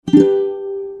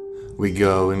We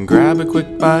go and grab a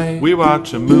quick bite. We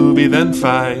watch a movie, then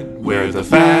fight. We're the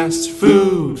Fast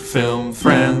Food Film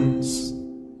Friends.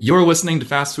 You're listening to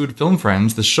Fast Food Film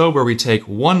Friends, the show where we take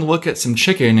one look at some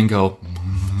chicken and go...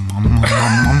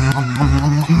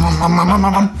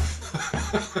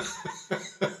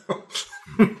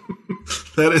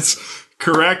 That is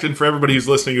correct, and for everybody who's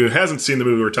listening who hasn't seen the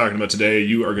movie we're talking about today,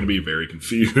 you are going to be very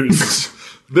confused.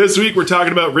 This week we're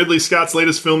talking about Ridley Scott's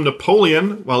latest film,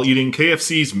 Napoleon, while eating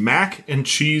KFC's mac and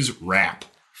cheese wrap.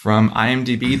 From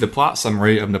IMDb, the plot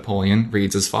summary of Napoleon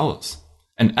reads as follows.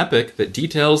 An epic that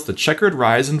details the checkered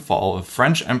rise and fall of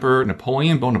French Emperor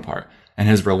Napoleon Bonaparte and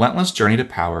his relentless journey to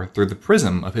power through the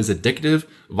prism of his addictive,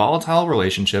 volatile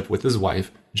relationship with his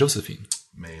wife, Josephine.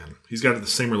 Man, he's got the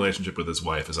same relationship with his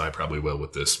wife as I probably will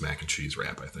with this mac and cheese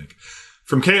wrap, I think.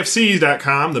 From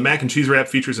KFC.com, the mac and cheese wrap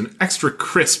features an extra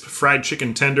crisp fried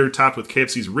chicken tender topped with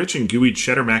KFC's rich and gooey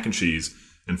cheddar mac and cheese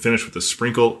and finished with a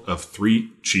sprinkle of 3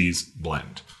 cheese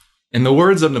blend. In the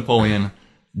words of Napoleon,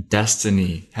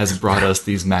 destiny has brought us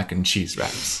these mac and cheese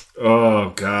wraps. Oh,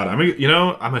 God.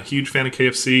 I'm a huge fan of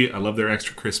KFC. I love their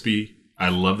extra crispy. I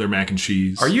love their mac and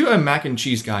cheese. Are you a mac and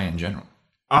cheese guy in general?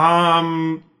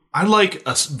 I like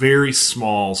a very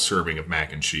small serving of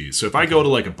mac and cheese. So if I go to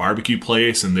like a barbecue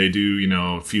place and they do,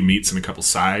 a few meats and a couple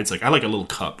sides, like I like a little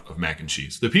cup of mac and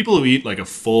cheese. The people who eat like a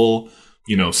full,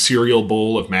 cereal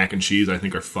bowl of mac and cheese, I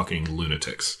think are fucking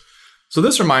lunatics. So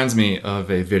this reminds me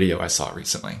of a video I saw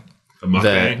recently. A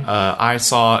mukbang? That I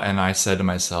saw and I said to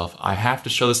myself, I have to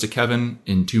show this to Kevin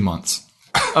in 2 months.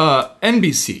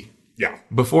 NBC. Yeah.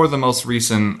 Before the most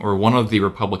recent or one of the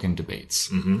Republican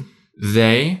debates,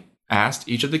 they asked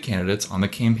each of the candidates on the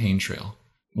campaign trail,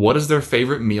 what is their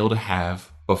favorite meal to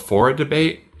have before a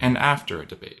debate and after a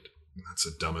debate? That's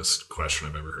the dumbest question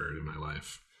I've ever heard in my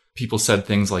life. People said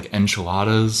things like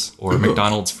enchiladas or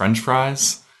McDonald's French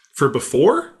fries. For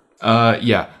before?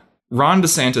 Yeah. Ron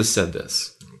DeSantis said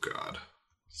this. Oh, God.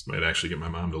 This might actually get my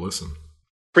mom to listen.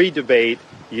 Pre-debate,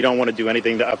 you don't want to do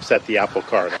anything to upset the apple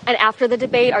cart. And after the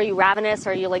debate, are you ravenous?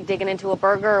 Are you like digging into a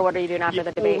burger, or what are you doing after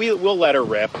the debate? We'll let her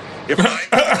rip.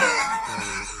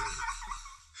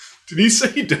 Did he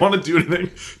say you don't want to do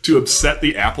anything to upset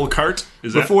the apple cart?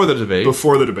 Before the debate.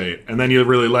 Before the debate. And then you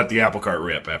really let the apple cart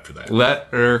rip after that. Let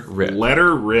her rip. Let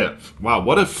her rip. Wow,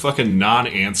 what a fucking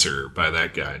non-answer by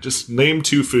that guy. Just name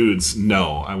 2 foods.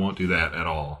 No, I won't do that at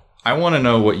all. I want to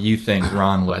know what you think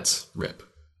Ron lets rip.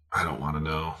 I don't want to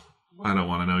know.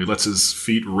 He lets his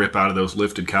feet rip out of those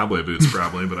lifted cowboy boots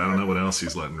probably, but I don't know what else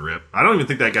he's letting rip. I don't even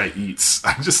think that guy eats.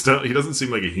 I just don't. He doesn't seem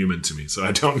like a human to me, so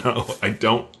I don't know. I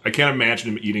can't imagine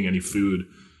him eating any food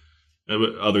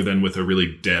other than with a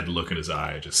really dead look in his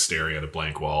eye, just staring at a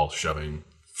blank wall, shoving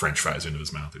French fries into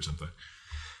his mouth or something.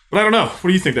 But I don't know. What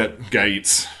do you think that guy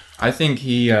eats? I think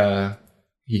he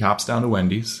hops down to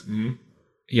Wendy's. Mm-hmm.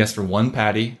 He asks for 1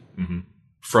 patty,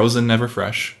 frozen, never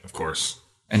fresh. Of course.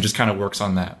 And just kind of works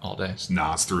on that all day. Just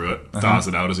gnaws through it, thaws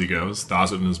it out as he goes,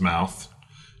 thaws it in his mouth.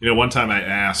 One time I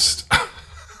asked, I'm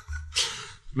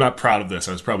not proud of this,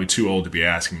 I was probably too old to be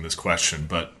asking this question,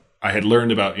 but I had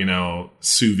learned about,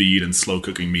 sous vide and slow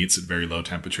cooking meats at very low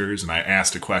temperatures, and I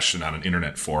asked a question on an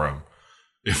internet forum.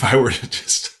 If I were to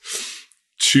just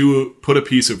put a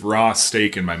piece of raw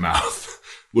steak in my mouth,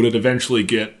 would it eventually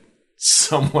get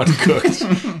somewhat cooked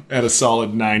at a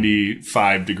solid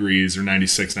 95 degrees or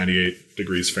 96, 98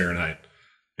 degrees Fahrenheit.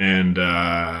 And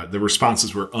the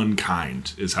responses were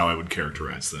unkind is how I would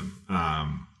characterize them.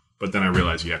 But then I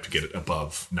realized you have to get it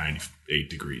above 98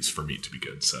 degrees for meat to be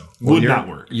good. So would not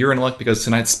work. You're in luck because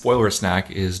tonight's spoiler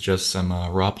snack is just some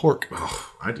raw pork.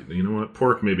 Oh, you know what?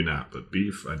 Pork, maybe not. But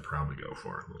beef, I'd probably go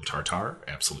for. A little tartare?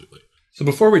 Absolutely. So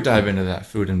before we dive into that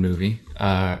food and movie,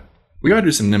 we gotta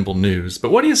do some nimble news. But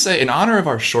what do you say, in honor of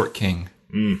our short king,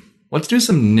 let's do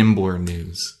some nimbler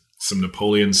news. Some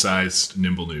Napoleon-sized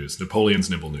nimble news. Napoleon's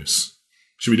nimble news.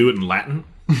 Should we do it in Latin?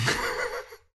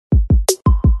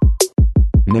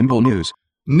 Nimble news.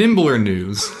 Nimbler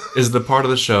news is the part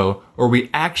of the show where we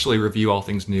actually review all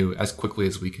things new as quickly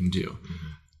as we can do. Mm-hmm.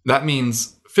 That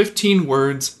means 15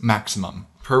 words maximum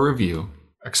per review,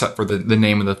 except for the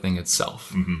name of the thing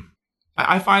itself. Mm-hmm.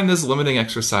 I find this limiting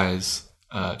exercise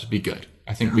to be good.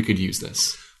 I think we could use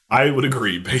this. I would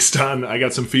agree. Based on, I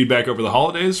got some feedback over the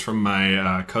holidays from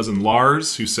my cousin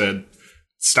Lars, who said,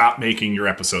 stop making your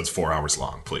episodes 4 hours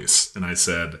long, please. And I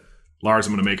said, Lars,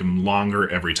 I'm going to make them longer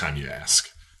every time you ask.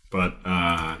 But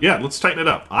yeah, let's tighten it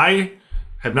up. I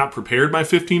have not prepared my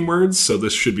 15 words, so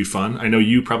this should be fun. I know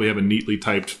you probably have a neatly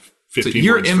typed 15 so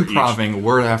you're words improving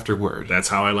word after word. That's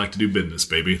how I like to do business,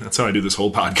 baby. That's how I do this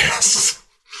whole podcast.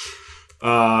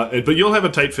 But you'll have a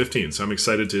tight 15, so I'm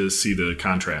excited to see the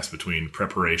contrast between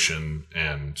preparation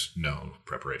and no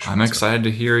preparation. I'm excited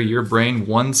to hear your brain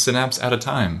one synapse at a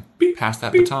time. Pass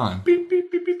that baton. Beep,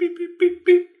 beep, beep, beep, beep, beep, beep,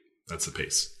 beep. That's the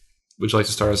pace. Would you like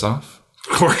to start us off?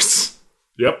 Of course.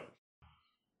 Yep.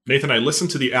 Nathan, I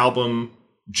listened to the album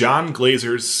John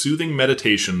Glazer's Soothing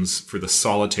Meditations for the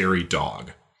Solitary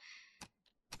Dog.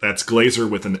 That's Glazer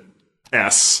with an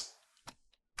S.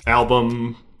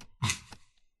 Album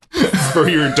for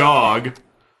your dog.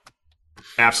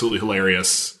 Absolutely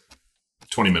hilarious.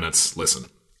 20 minutes. Listen.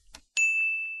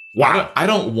 Wow. I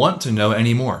don't want to know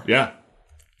anymore. Yeah.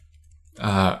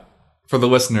 For the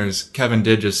listeners, Kevin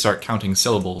did just start counting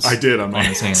syllables. I did on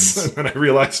his hands. And I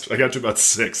realized I got to about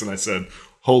 6 and I said,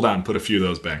 hold on, put a few of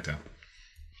those back down.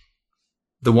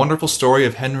 The Wonderful Story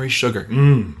of Henry Sugar.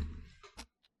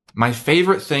 My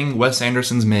favorite thing Wes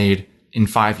Anderson's made in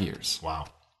 5 years. Wow.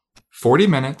 40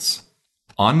 minutes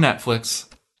on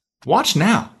Netflix. Watch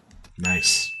now.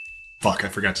 Nice. Fuck, I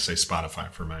forgot to say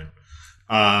Spotify for mine.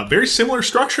 Very similar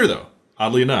structure, though,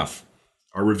 oddly enough.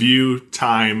 Our review,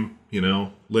 time,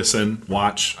 listen,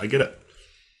 watch. I get it.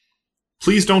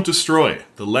 Please Don't Destroy,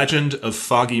 The Legend of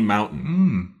Foggy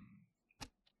Mountain.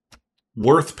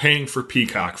 Worth paying for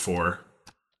Peacock for.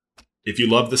 If you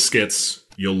love the skits,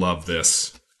 you'll love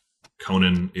this.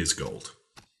 Conan is gold.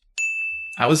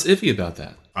 I was iffy about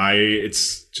that.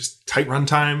 It's just tight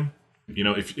runtime.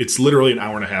 If it's literally an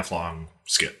hour and a half long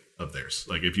skit of theirs.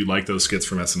 Like, if you like those skits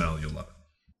from SNL, you'll love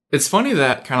it. It's funny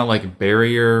that kind of like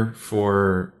barrier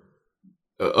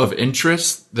of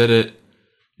interest that it.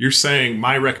 You're saying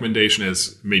my recommendation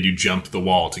has made you jump the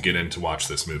wall to get in to watch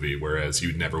this movie, whereas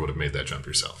you never would have made that jump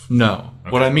yourself. No.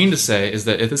 Okay. What I mean to say is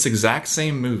that if this exact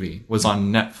same movie was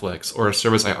on Netflix or a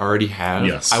service I already have,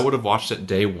 yes, I would have watched it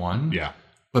day one. Yeah.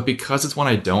 But because it's one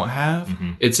I don't have,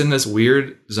 it's in this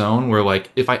weird zone where,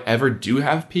 like, if I ever do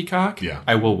have Peacock,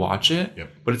 I will watch it.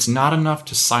 Yep. But it's not enough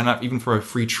to sign up even for a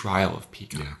free trial of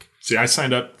Peacock. Yeah. See, I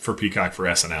signed up for Peacock for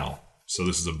SNL, so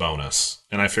this is a bonus.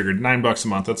 And I figured $9 a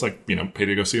month, that's like, pay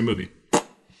to go see a movie. I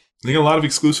think a lot of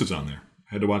exclusives on there.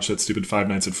 I had to watch that stupid Five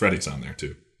Nights at Freddy's on there,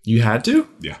 too. You had to?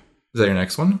 Yeah. Is that your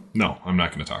next one? No, I'm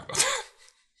not going to talk about that.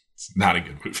 It's not a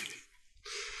good movie.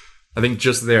 I think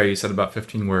just there you said about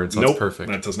 15 words. That's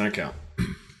perfect. That does not count.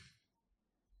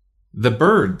 The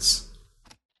Birds.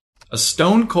 A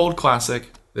stone cold classic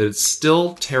that is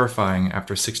still terrifying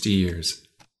after 60 years.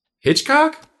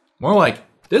 Hitchcock? More like,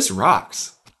 this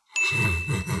rocks.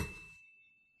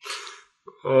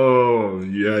 Oh,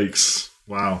 yikes.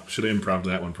 Wow. Should have improv'd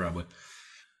that one, probably.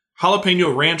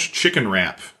 Jalapeno Ranch Chicken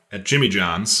Wrap at Jimmy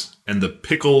John's and the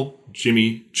Pickle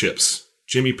Jimmy Chips.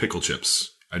 Jimmy Pickle Chips.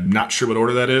 I'm not sure what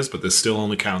order that is, but this still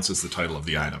only counts as the title of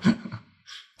the item.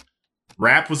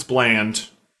 Wrap was bland.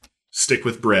 Stick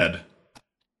with bread.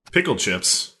 Pickle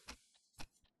chips.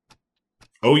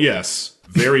 Oh, yes.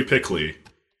 Very pickly.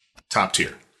 Top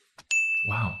tier.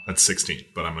 Wow. That's 16,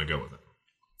 but I'm going to go with it.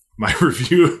 My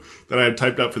review that I had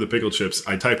typed up for the pickle chips,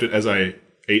 I typed it as I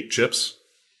ate chips,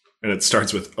 and it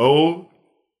starts with O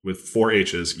with 4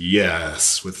 H's,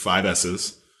 yes, with 5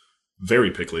 S's,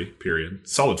 very pickly, period,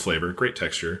 solid flavor, great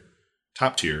texture,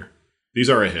 top tier.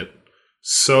 These are a hit.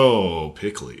 So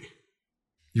pickly.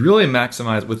 You really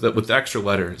maximize with the extra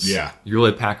letters. Yeah. You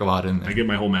really pack a lot in there. I get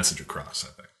my whole message across, I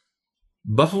think.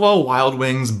 Buffalo Wild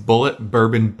Wings Bullet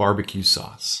Bourbon Barbecue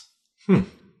Sauce.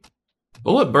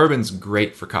 Bullet Bourbon's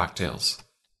great for cocktails.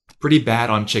 Pretty bad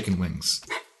on chicken wings.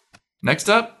 Next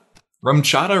up, Rum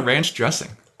Chata Ranch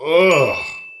Dressing. Ugh.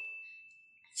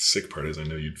 Sick part is I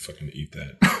know you'd fucking eat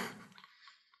that.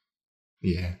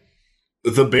 Yeah.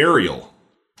 The Burial.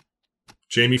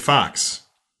 Jamie Foxx.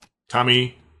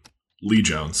 Tommy Lee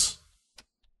Jones.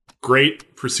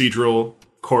 Great procedural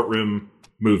courtroom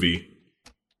movie.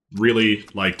 Really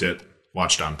liked it.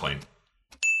 Watched on plane.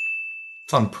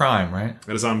 It's on Prime, right?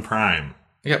 That is on Prime.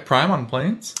 You got Prime on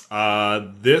planes?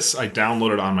 This I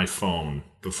downloaded on my phone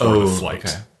before the flight.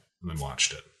 Okay. And then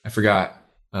watched it. I forgot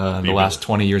the last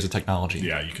 20 years of technology.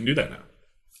 Yeah, you can do that now.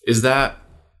 Is that,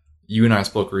 you and I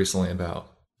spoke recently about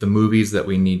the movies that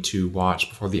we need to watch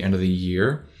before the end of the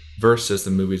year versus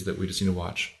the movies that we just need to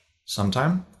watch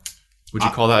sometime? Would you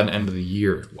call that an end of the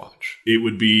year watch? It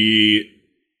would be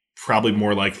probably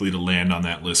more likely to land on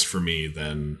that list for me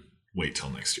than wait till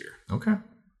next year. Okay.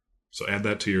 So add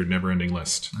that to your never-ending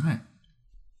list. All right.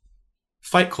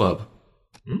 Fight Club.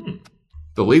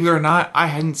 Believe it or not, I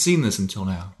hadn't seen this until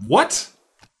now. What?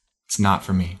 It's not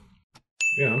for me.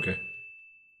 Yeah, okay.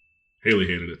 Haley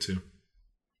hated it too.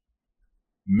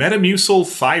 Metamucil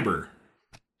fiber.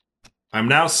 I'm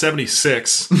now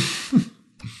 76,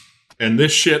 and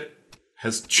this shit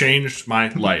has changed my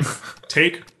life.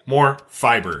 Take more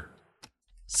fiber.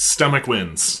 Stomach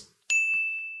wins.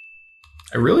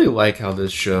 I really like how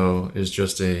this show is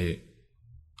just a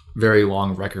very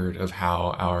long record of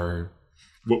how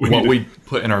what we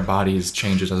put in our bodies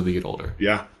changes as we get older.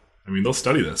 Yeah. I mean, they'll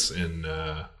study this in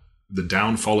the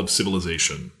Downfall of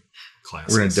Civilization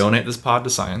classes. We're going to donate this pod to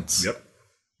science. Yep.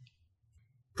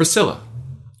 Priscilla.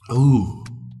 Ooh.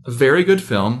 A very good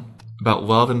film about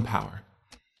love and power.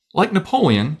 Like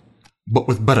Napoleon, but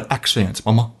with better accents,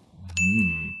 mama.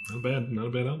 Not a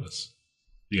bad Elvis.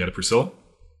 You got a Priscilla?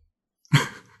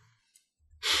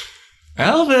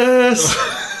 Elvis!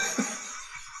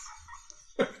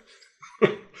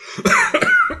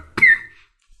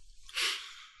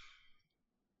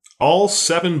 All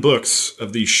 7 books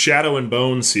of the Shadow and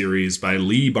Bone series by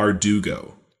Lee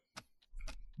Bardugo.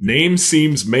 Name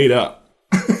seems made up.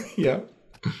 Yeah.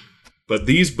 But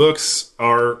these books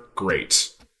are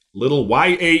great. Little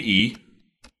YAE.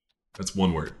 That's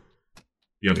one word.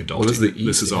 Young adult. What is the E?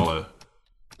 This is all a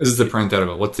This is the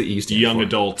parenthetical. What's the E stand young for?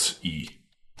 adult E.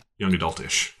 Young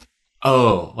adultish.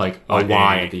 Oh, like a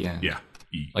Y at the end. Yeah.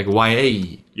 E. Like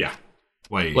YAE. Yeah.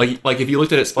 YAE. Like if you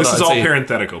looked at it spelled this out, is it'd all say,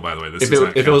 parenthetical, by the way. This if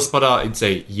is it was spelled out, it'd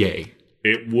say yay.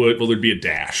 It would. Well, there'd be a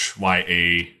dash.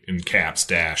 YA in caps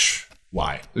dash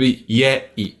Y. It'd be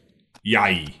yay.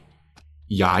 Yai.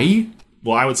 Yai?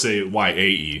 Well, I would say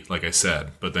YAE, like I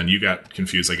said, but then you got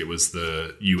confused like it was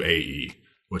the UAE,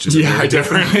 which is a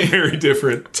very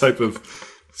different type of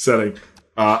setting.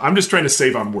 I'm just trying to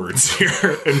save on words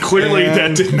here, and clearly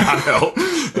that did not help.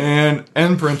 And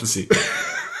end parenthesis.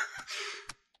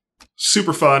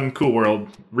 Super fun, cool world.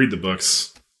 Read the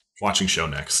books. Watching show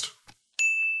next.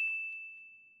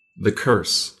 The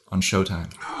Curse on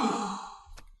Showtime.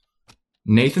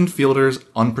 Nathan Fielder's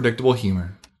unpredictable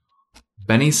humor.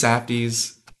 Benny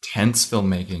Safdie's tense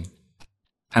filmmaking.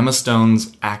 Emma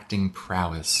Stone's acting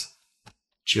prowess.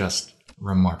 Just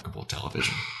remarkable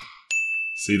television.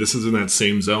 See, this is in that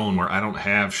same zone where I don't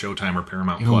have Showtime or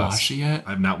Paramount You haven't Plus. watched it yet?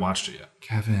 I've not watched it yet.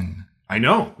 Kevin. I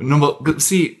know. No, but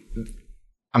see,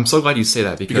 I'm so glad you say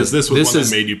that Because this was one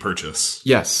that made you purchase.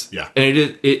 Yes. Yeah. And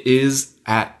it is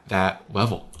at that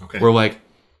level. Okay. Where like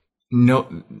no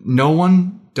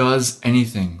one does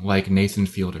anything like Nathan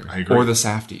Fielder I agree. or the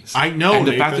Safdies. I know. And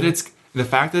the Nathan.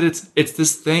 fact that it's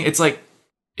this thing, it's like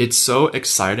it's so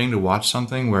exciting to watch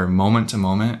something where moment to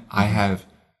moment I have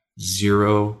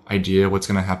zero idea what's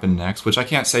going to happen next, which I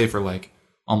can't say for like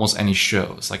almost any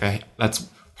shows. Like that's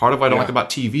part of what I don't like about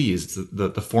TV is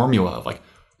the formula of like,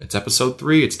 it's episode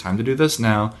 3, it's time to do this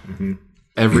now. Mm-hmm.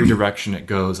 Every direction it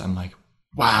goes, I'm like,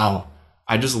 wow.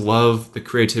 I just love the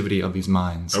creativity of these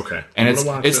minds. Okay. And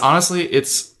it's honestly,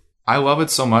 I love it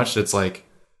so much. It's like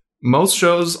most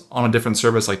shows on a different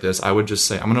service like this, I would just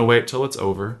say, I'm going to wait till it's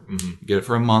over, get it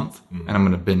for a month, and I'm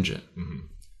going to binge it. Mm-hmm.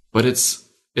 But it's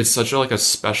such a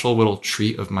special little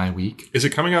treat of my week. Is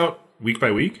it coming out week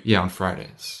by week? Yeah, on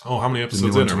Fridays. Oh, how many There's a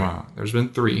episodes new in one tomorrow. There's been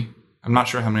 3. I'm not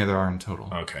sure how many there are in total.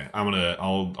 Okay.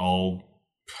 I'll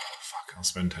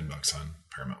spend $10 on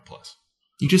Paramount Plus.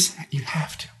 You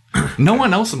have to. No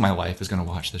one else in my life is going to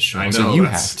watch this show, I know, so you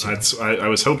have to. I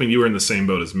was hoping you were in the same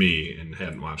boat as me and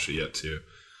hadn't watched it yet too,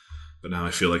 but now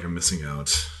I feel like I'm missing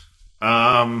out.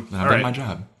 I've done my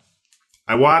job.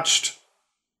 I watched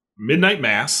Midnight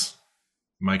Mass,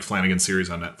 Mike Flanagan series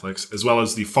on Netflix, as well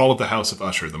as The Fall of the House of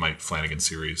Usher, the Mike Flanagan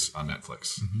series on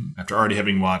Netflix. Mm-hmm. After already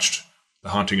having watched The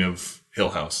Haunting of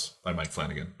Hill House by Mike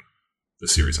Flanagan, the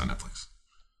series on Netflix.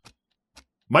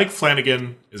 Mike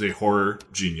Flanagan is a horror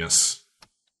genius.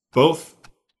 Both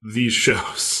these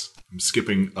shows, I'm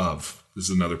skipping of. This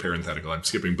is another parenthetical. I'm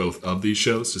skipping both of these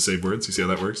shows to save words. You see how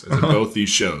that works? I said both these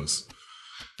shows.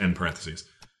 End parentheses.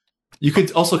 You could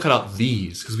also cut out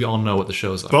these because we all know what the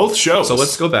shows are. Both shows. So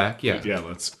let's go back. Yeah. Yeah,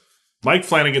 let's. Mike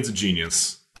Flanagan's a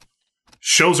genius.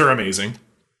 Shows are amazing.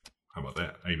 How about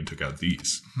that? I even took out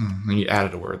these. And you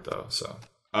added a word though. So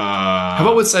how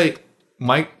about we'll say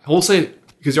Mike? We'll say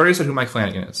because you already said who Mike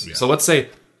Flanagan is. Yeah. So let's say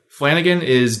Flanagan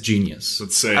is genius.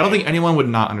 Let's say I don't think anyone would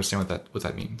not understand what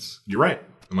that means. You're right,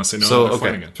 unless they know so,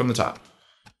 Flanagan. From the top.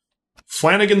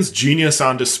 Flanagan's genius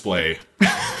on display.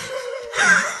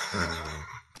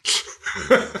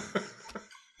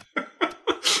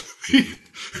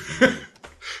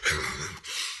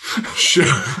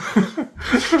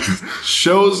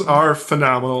 Shows are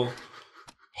phenomenal.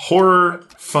 Horror,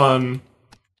 fun,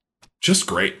 just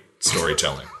great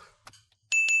storytelling.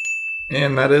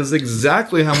 And that is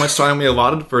exactly how much time we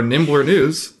allotted for Nimbler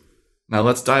News. Now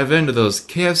let's dive into those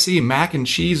KFC mac and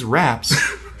cheese wraps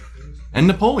and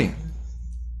Napoleon.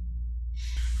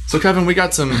 So Kevin, we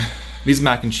got these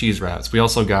mac and cheese wraps. We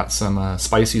also got some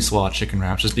spicy slaw chicken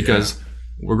wraps just because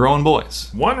We're growing boys.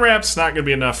 One wrap's not going to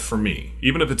be enough for me,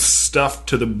 even if it's stuffed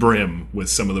to the brim with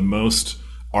some of the most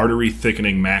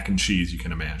artery-thickening mac and cheese you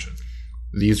can imagine.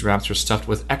 These wraps are stuffed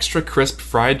with extra crisp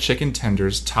fried chicken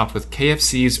tenders topped with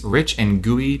KFC's rich and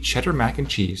gooey cheddar mac and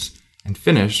cheese and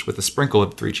finished with a sprinkle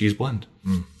of 3-cheese blend.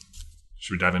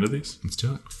 Should we dive into these? Let's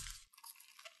do it.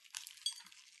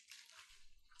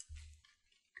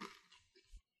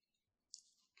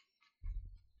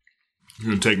 It's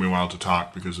going to take me a while to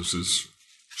talk because this is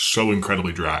so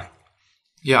incredibly dry.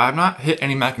 Yeah, I've not hit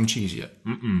any mac and cheese yet.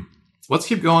 Let's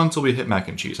keep going until we hit mac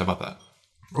and cheese. How about that?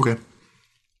 Okay.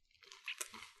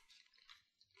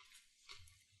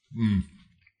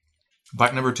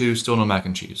 Bite number 2, still no mac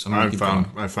and cheese. I'm gonna keep going.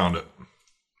 I found it.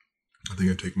 I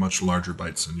think I take much larger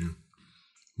bites than you.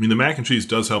 I mean, the mac and cheese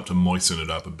does help to moisten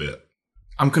it up a bit.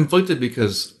 I'm conflicted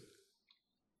because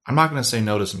I'm not going to say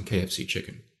no to some KFC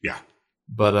chicken. Yeah.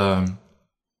 But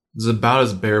it's about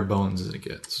as bare bones as it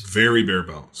gets. Very bare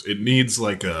bones. It needs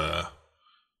like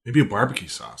maybe a barbecue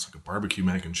sauce, like a barbecue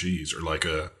mac and cheese, or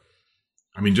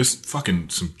just fucking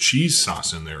some cheese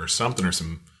sauce in there or something, or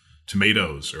some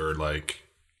tomatoes, or like...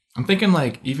 I'm thinking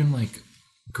even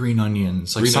green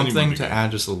onions, like something to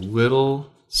add just a little,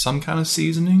 some kind of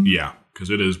seasoning. Yeah, because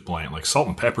it is bland. Like salt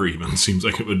and pepper even seems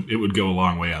like it would go a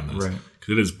long way on this. Right.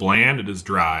 Because it is bland, it is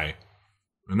dry.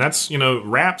 And that's,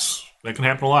 wraps, that can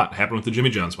happen a lot. It happened with the Jimmy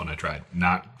John's one I tried.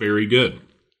 Not very good.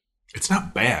 It's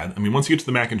not bad. I mean, once you get to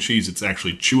the mac and cheese, it's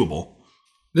actually chewable.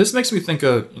 This makes me think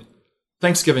of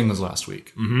Thanksgiving was last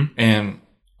week. Mm-hmm. And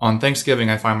on Thanksgiving,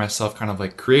 I find myself kind of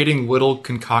like creating little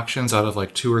concoctions out of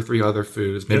like 2 or 3 other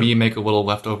foods. Maybe you make a little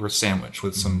leftover sandwich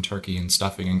with some turkey and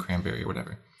stuffing and cranberry or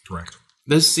whatever. Correct.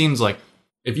 This seems like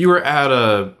if you were at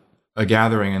a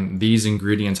gathering and these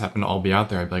ingredients happen to all be out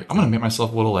there, I'd be like, I'm going to make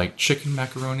myself a little like chicken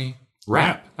macaroni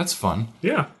wrap. That's fun.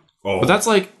 Yeah. Oh. But that's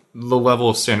like the level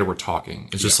of standard we're talking.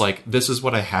 It's just like, this is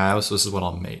what I have, so this is what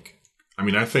I'll make. I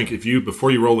mean, I think if before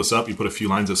you roll this up, you put a few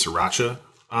lines of sriracha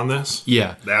on this.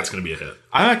 Yeah. That's going to be a hit.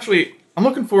 I'm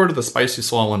looking forward to the spicy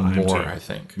slaw one more, I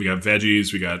think. We got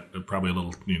veggies. We got probably a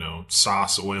little,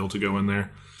 sauce oil to go in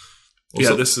there. Well,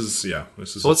 so this is.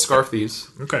 So let's scarf these.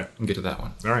 Okay. And get to that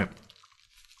one. All right.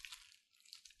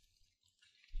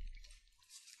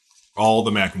 All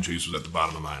the mac and cheese was at the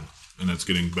bottom of mine, and it's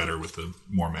getting better with the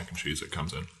more mac and cheese that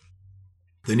comes in.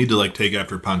 They need to take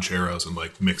after Pancheros and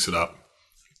mix it up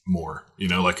more.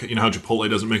 How Chipotle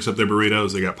doesn't mix up their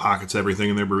burritos. They got pockets of everything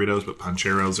in their burritos, but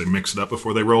Pancheros, they mix it up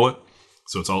before they roll it,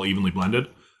 so it's all evenly blended.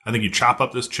 I think you chop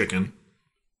up this chicken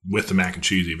with the mac and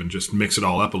cheese, even just mix it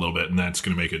all up a little bit, and that's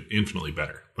going to make it infinitely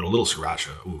better. But a little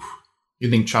sriracha, oof. You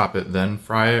think chop it then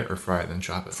fry it, or fry it then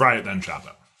chop it? Fry it then chop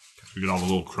it. We get all the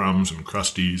little crumbs and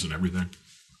crusties and everything.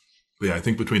 But yeah, I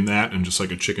think between that and just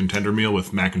like a chicken tender meal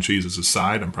with mac and cheese as a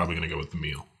side, I'm probably going to go with the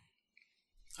meal.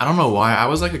 I don't know why. I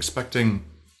was expecting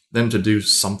them to do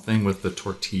something with the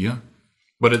tortilla,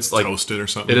 but it's toasted or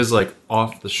something. It is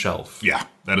off the shelf. Yeah,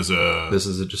 this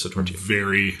is just a tortilla.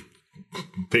 Very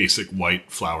basic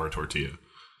white flour tortilla.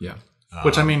 Yeah,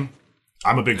 which I'm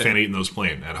a big fan of eating those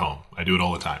plain at home. I do it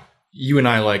all the time. You and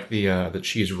I like the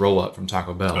cheese roll up from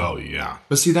Taco Bell. Oh yeah,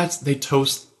 but see, they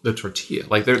toast the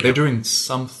tortilla. They're doing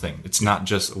something. It's not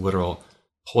just a literal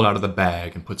pull it out of the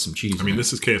bag and put some cheese. I mean,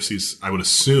 this is KFC's. I would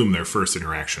assume their first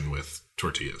interaction with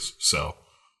tortillas, so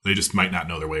they just might not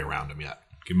know their way around them yet.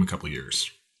 Give them a couple of years.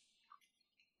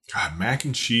 God, mac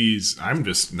and cheese. I'm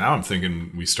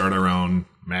thinking we start our own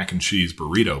mac and cheese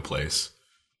burrito place.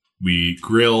 We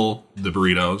grill the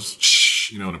burritos,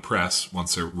 in a press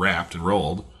once they're wrapped and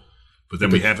rolled. But then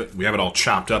we have it all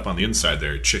chopped up on the inside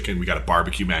there. Chicken, we got a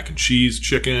barbecue mac and cheese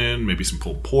chicken, maybe some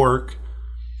pulled pork.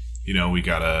 We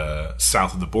got a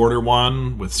south of the border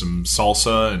one with some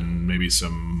salsa and maybe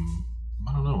some,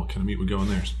 I don't know, what kind of meat would go in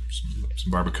there?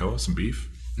 Some barbacoa, some beef.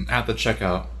 And at the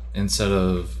checkout, instead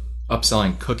of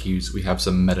upselling cookies, we have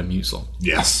some Metamucil.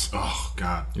 Yes. Oh,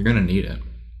 God. You're going to need it.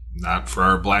 Not for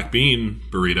our black bean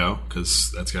burrito,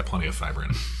 because that's got plenty of fiber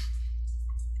in it.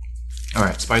 All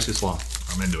right, spicy slaw.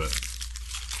 I'm into it.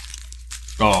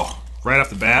 Oh, right off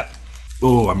the bat.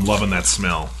 Oh, I'm loving that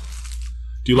smell.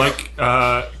 Do you like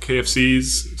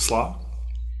KFC's slaw?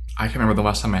 I can't remember the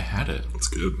last time I had it. It's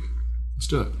good. Let's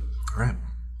do it. All right.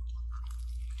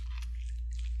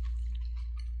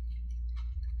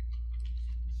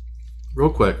 Real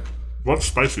quick. What's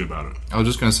spicy about it? I was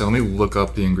just going to say, let me look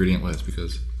up the ingredient list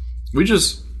because we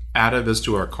just added this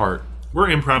to our cart.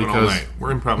 We're improvising all night.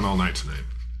 We're improvising all night tonight.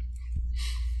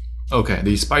 Okay,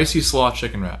 the spicy slaw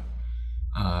chicken wrap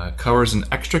covers an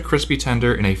extra crispy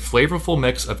tender in a flavorful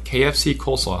mix of KFC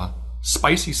coleslaw,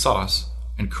 spicy sauce,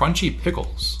 and crunchy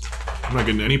pickles. I'm not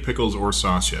getting any pickles or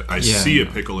sauce yet. I see a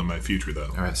pickle in my future, though.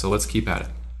 All right, so let's keep at it.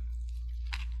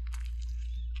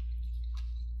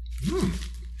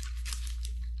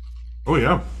 Oh,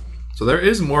 yeah. So there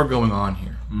is more going on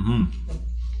here. Mm-hmm.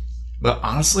 But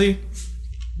honestly,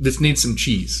 this needs some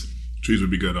cheese. Cheese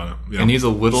would be good on it. Yeah. It needs a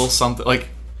little something, like...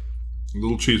 A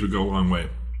little cheese would go a long way.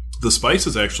 The spice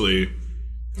is actually,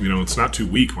 it's not too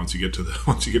weak once you get to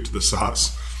the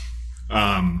sauce.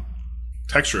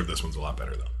 Texture of this one's a lot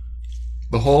better, though.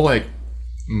 The whole,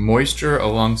 moisture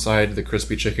alongside the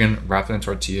crispy chicken wrapped in a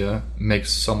tortilla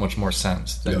makes so much more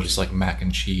sense than just, mac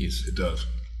and cheese. It does.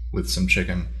 With some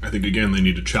chicken. I think, again, they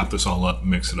need to chop this all up and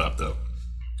mix it up, though,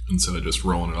 instead of just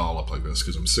rolling it all up like this,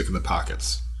 because I'm sick of the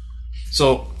pockets.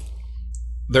 So,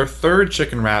 their third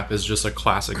chicken wrap is just a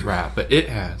classic wrap, but it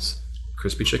has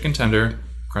crispy chicken tender,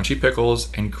 crunchy pickles,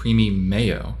 and creamy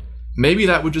mayo. Maybe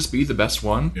that would just be the best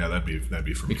one. Yeah, that'd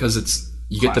be for me. Because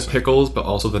you get the pickles, but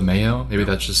also the mayo. Maybe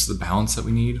that's just the balance that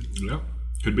we need. Yeah,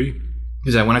 could be.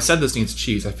 Because when I said this needs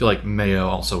cheese, I feel like mayo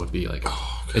also would be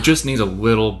it just needs a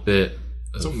little bit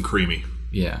of something creamy.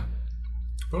 Yeah.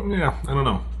 But yeah, I don't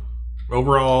know.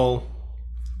 Overall,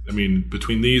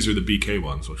 between these or the BK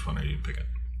ones, which one are you picking?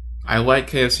 I like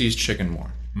KFC's chicken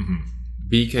more. Mm-hmm.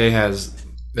 BK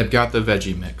they've got the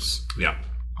veggie mix. Yeah.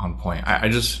 On point. I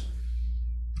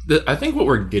think what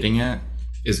we're getting at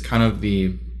is kind of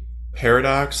the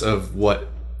paradox of what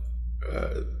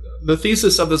the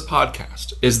thesis of this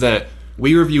podcast is, that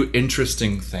we review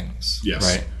interesting things. Yes.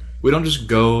 Right? We don't just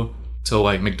go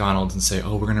to McDonald's and say,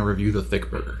 oh, we're going to review the thick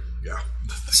burger. Yeah.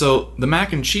 So the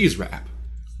mac and cheese wrap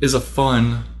is a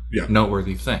fun,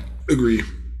 noteworthy thing. Agree.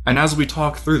 And as we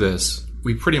talk through this,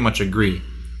 we pretty much agree.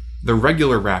 The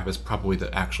regular wrap is probably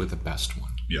actually the best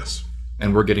one. Yes.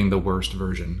 And we're getting the worst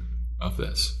version of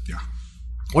this. Yeah.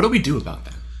 What do we do about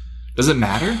that? Does it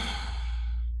matter?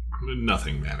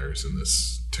 Nothing matters in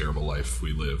this terrible life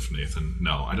we live, Nathan.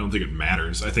 No, I don't think it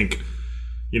matters. I think,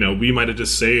 we might have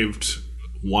just saved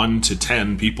 1 to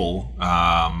 10 people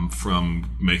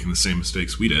from making the same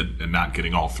mistakes we did and not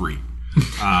getting all 3.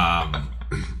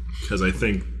 Because I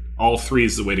think all 3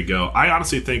 is the way to go. I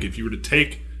honestly think if you were to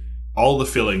take all the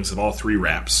fillings of all 3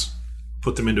 wraps,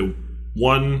 put them into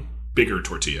one bigger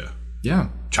tortilla. Yeah.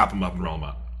 Chop them up and roll them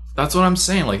up. That's what I'm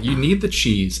saying. You need the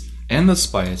cheese and the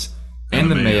spice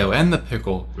and the mayo and the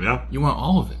pickle. Yeah. You want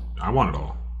all of it. I want it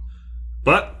all.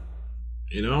 But,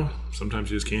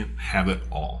 sometimes you just can't have it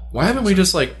all. Why haven't we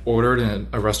just ordered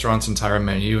a restaurant's entire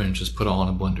menu and just put it all in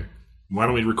a blender? Why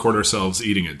don't we record ourselves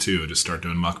eating it too and just start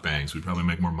doing mukbangs? We'd probably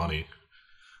make more money.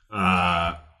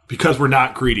 Because we're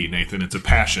not greedy, Nathan. It's a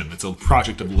passion. It's a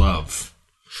project of love.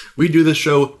 We do this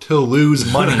show to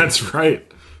lose money. That's right.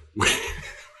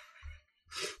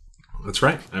 That's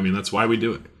right. That's why we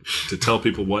do it. To tell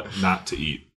people what not to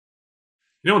eat.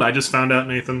 You know what I just found out,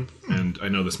 Nathan? And I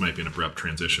know this might be an abrupt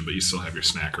transition, but you still have your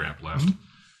snack wrap left.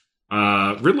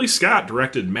 Mm-hmm. Ridley Scott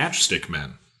directed Matchstick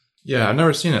Men. Yeah, I've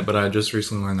never seen it, but I just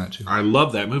recently learned that too. I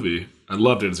love that movie. I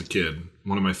loved it as a kid.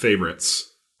 One of my favorites.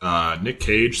 Nick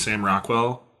Cage, Sam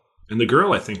Rockwell, and the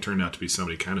girl I think turned out to be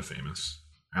somebody kind of famous.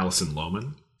 Alison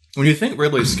Lohman. When you think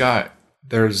Ridley Scott,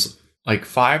 there's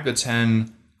 5 to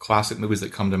 10 classic movies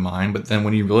that come to mind, but then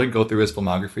when you really go through his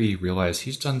filmography, you realize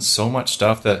he's done so much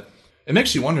stuff that it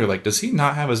makes you wonder, does he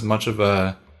not have as much of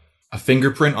a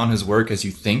fingerprint on his work as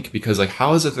you think? Because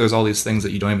how is it there's all these things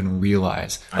that you don't even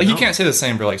realize? You can't say the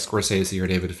same for Scorsese or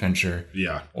David Fincher.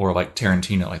 Yeah. Or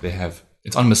Tarantino. They have,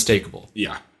 it's unmistakable.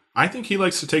 Yeah. I think he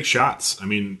likes to take shots.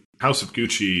 House of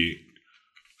Gucci,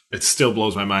 it still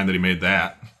blows my mind that he made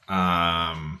that.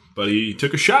 But he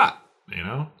took a shot,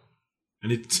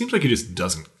 And it seems like he just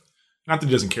doesn't. Not that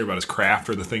he doesn't care about his craft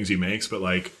or the things he makes, but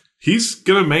he's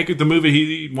going to make the movie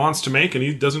he wants to make, and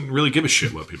he doesn't really give a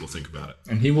shit what people think about it.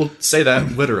 And he will say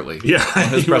that literally on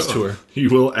his press tour. He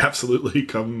will absolutely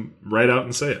come right out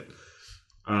and say it.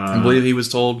 I believe he was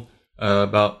told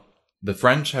about the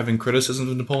French having criticisms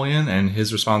of Napoleon, and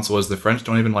his response was, the French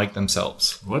don't even like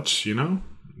themselves. Which,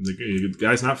 the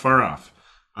guy's not far off.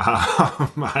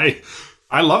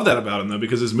 I love that about him, though,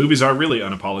 because his movies are really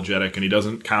unapologetic, and he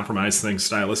doesn't compromise things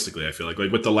stylistically, I feel like.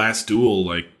 With The Last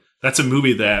Duel, that's a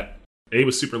movie that, A,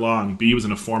 was super long, B, was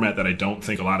in a format that I don't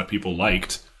think a lot of people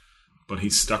liked, but he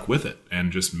stuck with it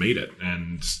and just made it,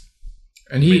 and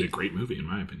he made a great movie, in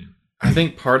my opinion. I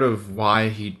think part of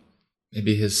why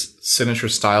maybe his signature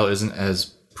style isn't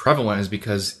as prevalent is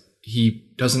because he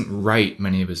doesn't write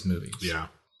many of his movies. Yeah.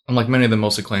 Unlike many of the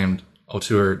most acclaimed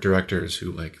auteur directors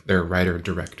who, they're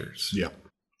writer-directors. Yeah.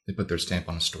 They put their stamp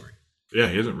on a story. Yeah,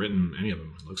 he hasn't written any of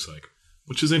them, it looks like.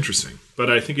 Which is interesting. But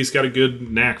I think he's got a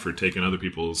good knack for taking other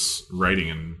people's writing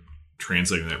and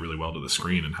translating that really well to the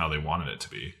screen and how they wanted it to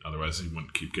be. Otherwise, he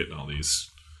wouldn't keep getting all these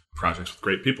projects with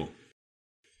great people.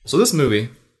 So this movie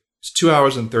is 2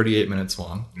 hours and 38 minutes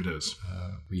long. It is.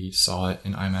 We saw it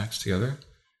in IMAX together.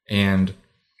 And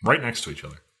right next to each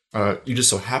other. You just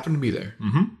so happen to be there.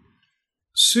 Mm-hmm.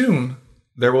 Soon,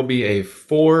 there will be a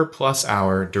 4+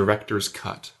 hour director's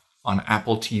cut on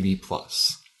Apple TV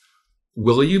Plus.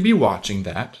 Will you be watching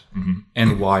that? Mm-hmm.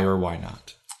 And why or why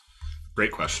not?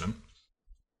 Great question.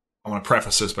 I want to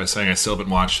preface this by saying I still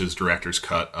haven't watched his director's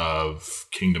cut of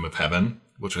Kingdom of Heaven,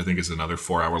 which I think is another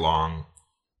 4-hour long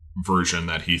version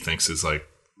that he thinks is like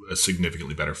a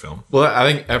significantly better film. Well,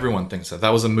 I think everyone thinks that.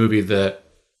 That was a movie that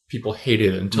people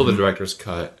hated until the director's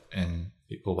cut, and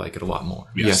people like it a lot more.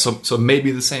 Yes. Yeah, so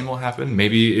maybe the same will happen.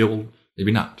 Maybe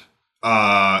maybe not.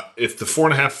 If the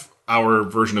 4.5-hour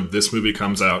version of this movie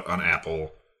comes out on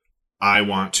Apple, I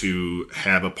want to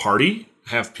have a party,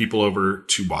 have people over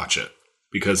to watch it,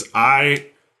 because I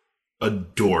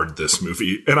adored this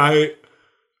movie. And I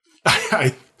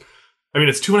mean,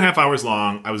 it's 2.5 hours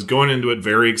long. I was going into it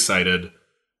very excited,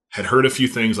 had heard a few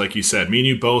things, like you said. Me and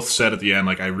you both said at the end,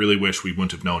 like, I really wish we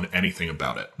wouldn't have known anything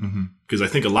about it. Because I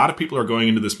think a lot of people are going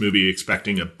into this movie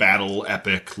expecting a battle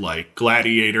epic like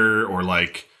Gladiator, or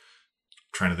like,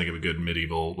 trying to think of a good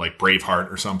medieval, like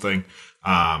Braveheart or something,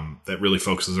 that really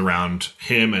focuses around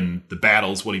him and the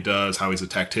battles, what he does, how he's a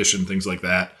tactician, things like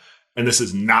that. And this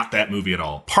is not that movie at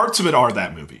all. Parts of it are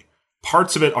that movie.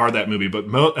 But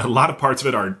a lot of parts of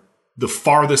it are the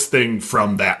farthest thing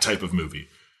from that type of movie.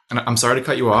 And I'm sorry to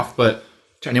cut you off, but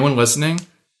to anyone listening,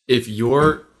 if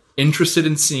you're interested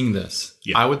in seeing this,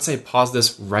 I would say pause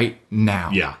this right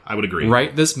now. Yeah, I would agree.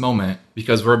 Right this moment,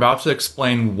 because we're about to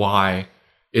explain why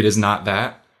it is not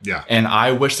that. Yeah. And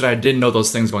I wish that I didn't know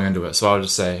those things going into it. So I would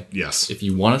just say, yes, if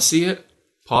you want to see it,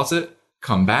 pause it,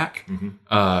 come back.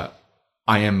 I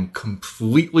am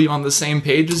completely on the same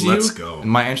page as you. Let's go.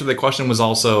 And my answer to the question was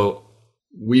also,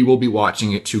 we will be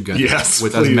watching it together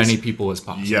with please. as many people as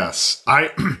possible. Yes.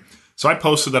 So I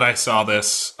posted that I saw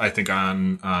this, I think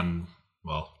on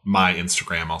my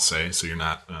Instagram, I'll say, so you're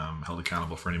not held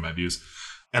accountable for any of my views.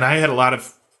 And I had a lot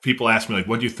of people ask me, like,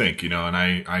 what do you think? And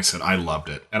I said, I loved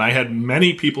it. And I had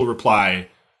many people reply,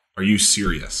 are you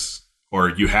serious? Or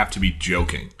you have to be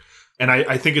joking. And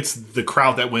I think it's the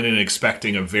crowd that went in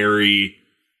expecting a very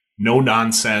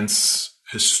no-nonsense,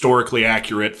 historically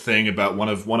accurate thing about one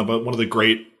of the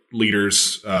great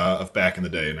leaders of back in the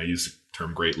day. And I use the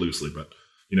term great loosely, but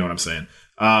you know what I'm saying.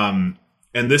 And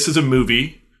this is a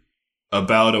movie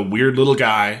about a weird little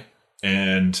guy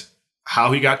and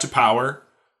how he got to power.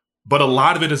 But a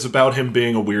lot of it is about him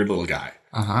being a weird little guy.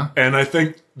 And I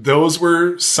think those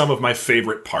were some of my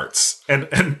favorite parts. And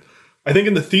I think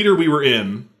in the theater we were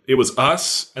in, it was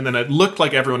us, and then it looked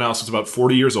like everyone else was about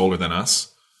 40 years older than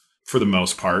us, for the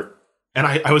most part. And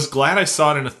I was glad I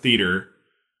saw it in a theater,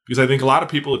 because I think a lot of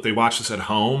people, if they watch this at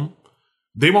home,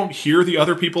 they won't hear the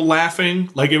other people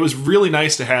laughing. Like, it was really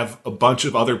nice to have a bunch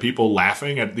of other people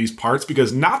laughing at these parts,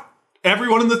 because not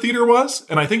everyone in the theater was.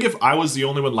 And I think if I was the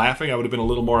only one laughing, I would have been a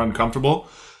little more uncomfortable.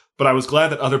 But I was glad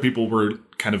that other people were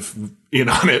kind of in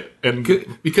on it. And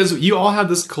because you all had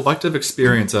this collective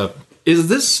experience of, is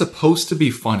this supposed to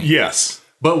be funny? Yes.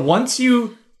 But once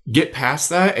you get past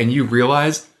that and you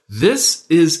realize this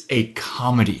is a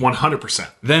comedy, 100%,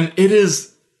 then it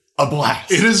is a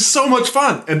blast. It is so much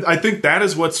fun. And I think that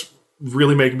is what's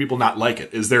really making people not like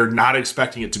it, is they're not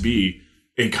expecting it to be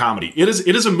a comedy. It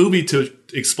is a movie to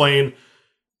explain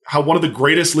how one of the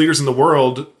greatest leaders in the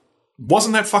world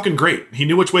wasn't that fucking great. He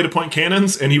knew which way to point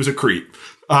cannons, and he was a creep.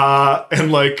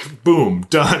 And like, boom,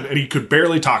 done. And he could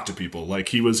barely talk to people. Like,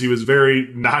 he was very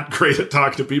not great at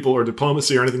talking to people or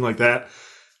diplomacy or anything like that.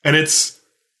 And it's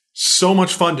so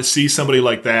much fun to see somebody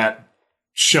like that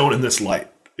shown in this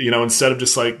light, instead of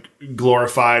just like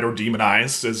glorified or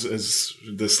demonized as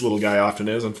this little guy often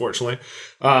is, unfortunately.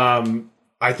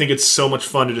 I think it's so much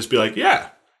fun to just be like, yeah,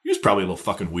 he was probably a little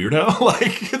fucking weirdo.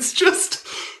 Like, it's just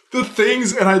the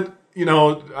things. And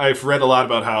I've read a lot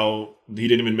about how he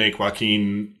didn't even make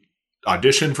Joaquin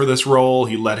audition for this role.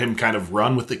 He let him kind of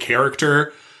run with the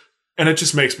character. And it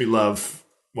just makes me love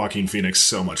Joaquin Phoenix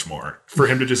so much more, for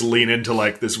him to just lean into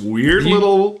like this weird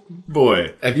little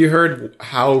boy. Have you heard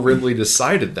how Ridley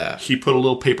decided that? He put a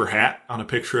little paper hat on a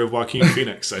picture of Joaquin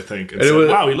Phoenix, I think, and said,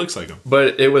 wow, he looks like him.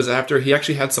 But it was after he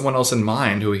actually had someone else in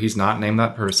mind, who he's not named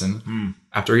that person,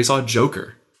 after he saw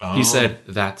Joker. Oh. He said,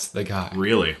 that's the guy.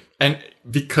 Really? And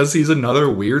because he's another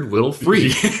weird little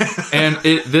freak. And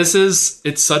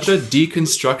it's such a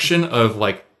deconstruction of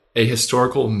like a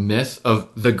historical myth of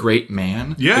the great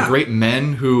man. Yeah. The great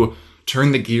men who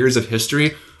turn the gears of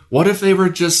history. What if they were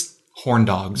just horn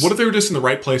dogs. What if they were just in the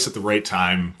right place at the right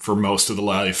time for most of the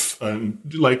life?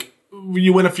 Like,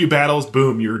 you win a few battles,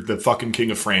 boom, you're the fucking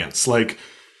king of France. Like,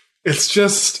 it's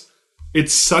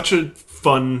such a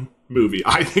fun movie.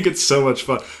 I think it's so much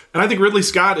fun. And I think Ridley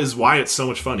Scott is why it's so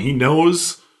much fun. He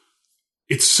knows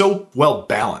it's so well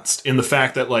balanced in the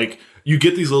fact that, like, you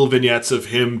get these little vignettes of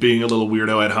him being a little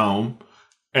weirdo at home,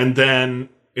 and then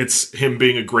it's him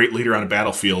being a great leader on a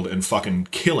battlefield and fucking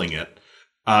killing it.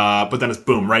 But then it's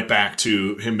boom, right back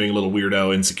to him being a little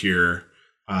weirdo, insecure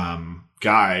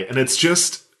guy. And it's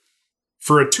just,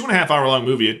 for a 2.5 hour long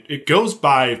movie, it goes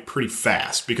by pretty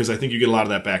fast because I think you get a lot of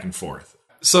that back and forth.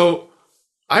 So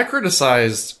I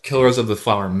criticized Killers of the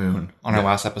Flower Moon on our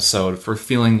last episode for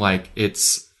feeling like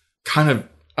it's kind of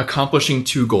accomplishing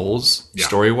two goals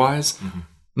story-wise. Mm-hmm.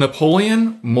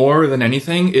 Napoleon, more than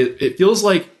anything, it feels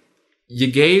like you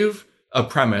gave a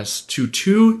premise to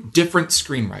two different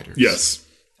screenwriters. Yes.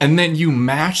 And then you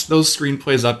mashed those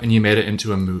screenplays up and you made it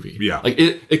into a movie. Yeah. Like,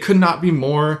 it could not be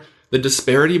more the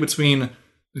disparity between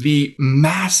the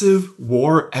massive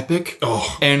war epic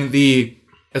and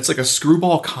it's like a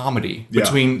screwball comedy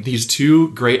between these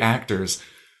two great actors.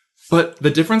 But the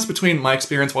difference between my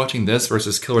experience watching this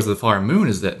versus Killers of the Flower Moon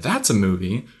is that that's a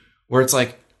movie where it's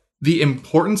like the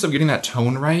importance of getting that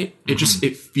tone right.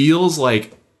 It feels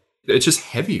like it's just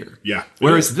heavier. Yeah.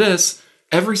 Whereas this,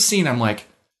 every scene I'm like,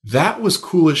 that was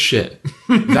cool as shit.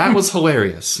 That was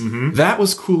hilarious. Mm-hmm. That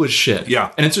was cool as shit.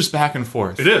 Yeah. And it's just back and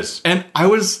forth. It is. And I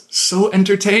was so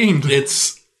entertained.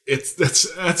 That's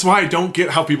why I don't get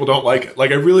how people don't like it.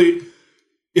 Like, I really,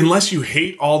 unless you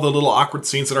hate all the little awkward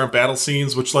scenes that aren't battle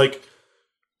scenes, which, like,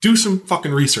 do some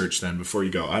fucking research then before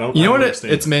you go. You know what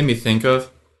it's made me think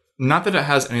of? Not that it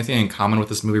has anything in common with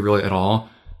this movie really at all.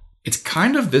 It's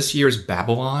kind of this year's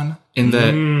Babylon in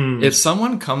that if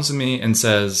someone comes to me and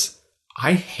says,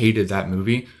 I hated that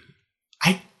movie,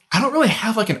 I don't really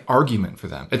have like an argument for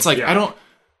them. It's like,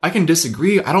 I can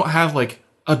disagree. I don't have like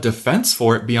a defense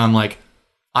for it beyond like,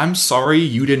 I'm sorry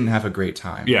you didn't have a great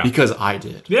time. Yeah. Because I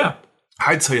did. Yeah.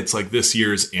 I'd say it's like this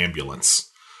year's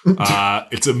Ambulance.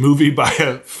 It's a movie by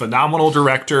a phenomenal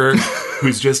director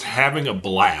who's just having a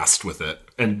blast with it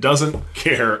and doesn't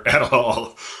care at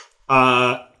all.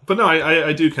 But no,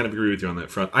 I do kind of agree with you on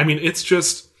that front. I mean, it's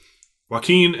just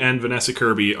Joaquin and Vanessa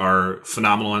Kirby are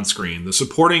phenomenal on screen. The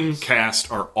supporting cast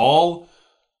are all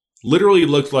literally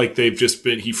looked like they've just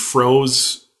been, he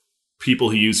froze people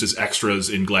he used as extras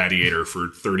in Gladiator for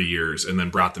 30 years and then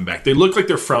brought them back. They look like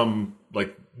they're from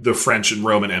like the French and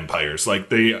Roman empires. Like,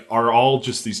 they are all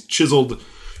just these chiseled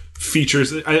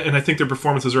features. And I think their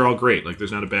performances are all great. Like,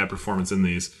 there's not a bad performance in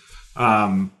these.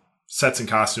 Sets and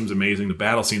costumes, amazing. The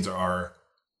battle scenes are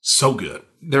so good.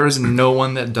 There is no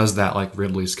one that does that like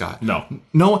Ridley Scott. No.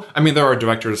 I mean, there are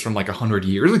directors from like 100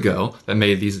 years ago that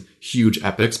made these huge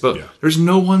epics, but there's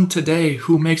no one today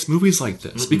who makes movies like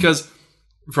this because,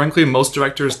 frankly, most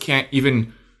directors can't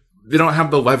even, they don't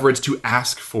have the leverage to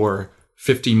ask for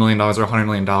 $50 million or $100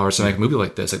 million to make a movie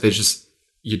like this. Like,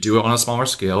 you do it on a smaller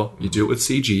scale. You do it with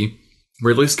CG.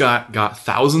 Ridley Scott got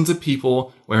thousands of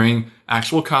people wearing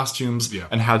actual costumes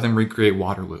and had them recreate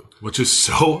Waterloo. Which is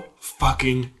so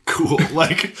fucking cool.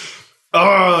 Like,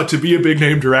 to be a big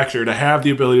name director, to have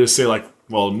the ability to say like,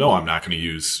 well, no, I'm not going to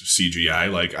use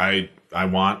CGI. Like, I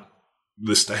want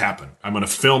this to happen. I'm going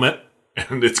to film it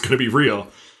and it's going to be real.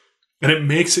 And it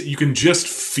makes it, you can just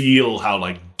feel how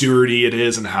like dirty it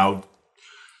is and how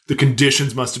the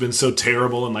conditions must have been so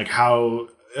terrible and like how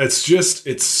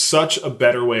it's such a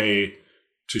better way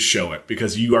to show it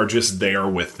because you are just there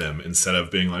with them instead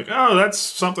of being like, oh, that's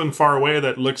something far away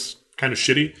that looks kind of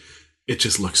shitty. It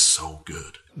just looks so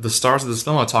good. The stars of this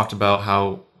film, I talked about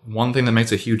how one thing that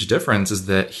makes a huge difference is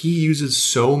that he uses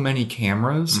so many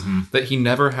cameras that he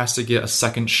never has to get a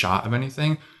second shot of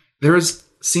anything. There is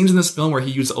scenes in this film where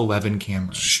he used 11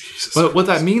 cameras. Jesus but what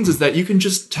that means is that you can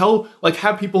just tell, like,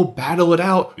 have people battle it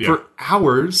out for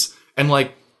hours and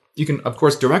like, you can, of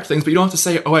course, direct things, but you don't have to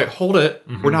say, oh, wait, hold it.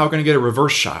 We're now going to get a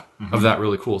reverse shot of that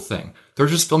really cool thing. They're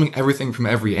just filming everything from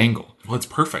every angle. Well, it's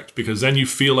perfect because then you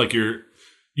feel like you're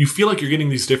getting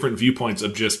these different viewpoints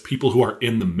of just people who are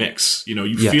in the mix. You know,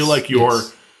 you feel like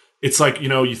it's like, you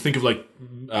know, you think of like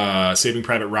Saving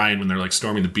Private Ryan when they're like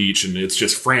storming the beach and it's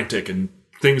just frantic and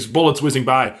bullets whizzing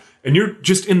by and you're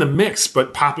just in the mix,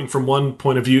 but popping from one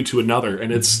point of view to another.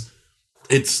 And it's,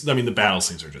 I mean, the battle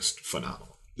scenes are just phenomenal.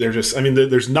 They're just, I mean,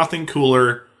 there's nothing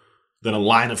cooler than a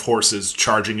line of horses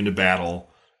charging into battle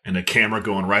and a camera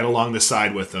going right along the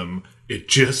side with them. It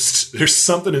just, there's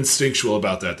something instinctual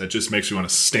about that just makes you want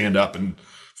to stand up and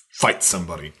fight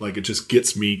somebody. Like, it just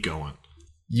gets me going.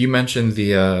 You mentioned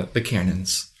the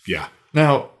cannons. Yeah.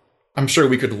 Now, I'm sure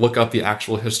we could look up the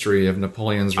actual history of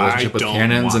Napoleon's relationship with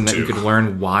cannons, and then you could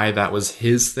learn why that was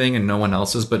his thing and no one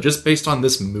else's. But just based on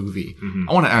this movie,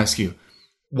 I want to ask you,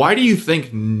 why do you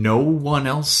think no one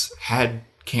else had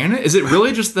cannon? Is it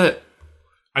really just that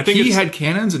I think he had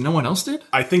cannons and no one else did?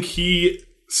 I think he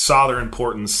saw their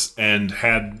importance and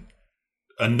had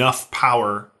enough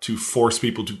power to force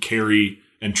people to carry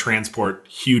and transport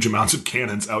huge amounts of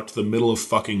cannons out to the middle of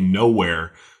fucking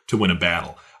nowhere to win a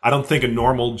battle. I don't think a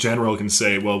normal general can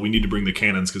say, well, we need to bring the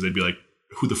cannons, because they'd be like,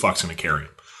 who the fuck's going to carry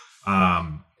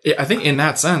them? I think in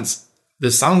that sense,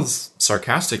 this sounds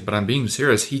sarcastic, but I'm being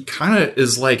serious. He kind of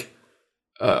is like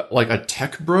a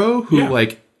tech bro who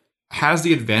like has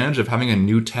the advantage of having a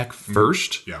new tech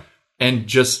first and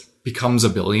just becomes a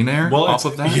billionaire off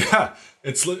of that. Yeah.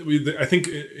 I think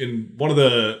in one of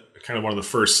the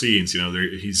first scenes,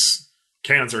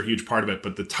 cannons are a huge part of it,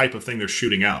 but the type of thing they're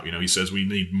shooting out, he says we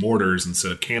need mortars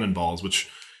instead of cannonballs, which,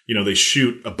 they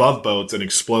shoot above boats and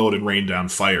explode and rain down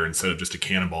fire instead of just a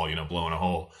cannonball, blowing a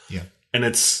hole. Yeah. And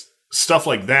it's stuff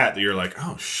like that you're like,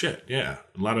 oh shit. Yeah.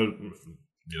 A lot of,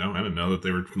 I didn't know that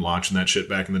they were launching that shit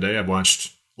back in the day. I've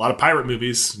watched a lot of pirate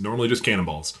movies, normally just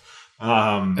cannonballs.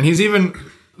 And he's even,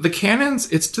 the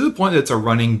cannons, it's to the point that it's a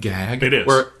running gag. It is.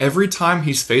 Where every time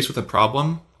he's faced with a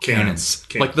problem, cannons.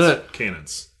 Like the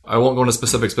cannons. I won't go into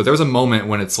specifics, but there was a moment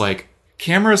when it's like,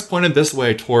 camera's pointed this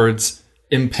way towards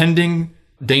impending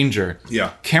danger.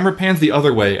 Yeah. Camera pans the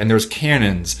other way, and there's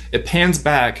cannons. It pans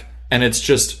back, and it's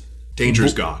just...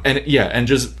 Danger's gone. And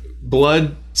just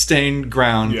blood-stained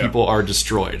ground, people are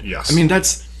destroyed. Yes. I mean,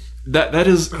 that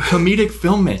is comedic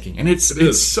filmmaking, and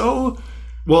it's so...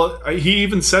 Well, he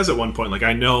even says at one point, like,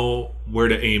 I know where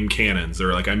to aim cannons,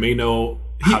 or like, I may know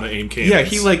how to aim cannons. Yeah,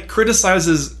 he like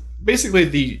criticizes basically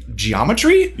the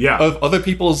geometry of other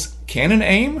people's cannon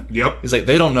aim. Yep. He's like,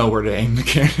 they don't know where to aim the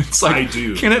cannon. It's like, I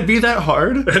do. Can it be that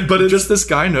hard? But just this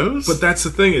guy knows? But that's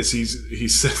the thing is he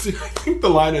says, I think the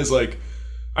line is like,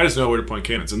 I just know where to point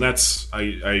cannons. And that's,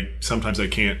 I sometimes I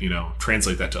can't,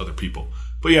 translate that to other people.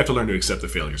 But you have to learn to accept the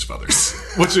failures of others.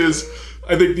 Which is,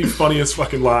 I think, the funniest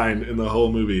fucking line in the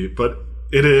whole movie. But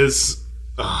it is,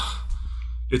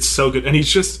 it's so good. And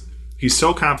he's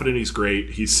so confident he's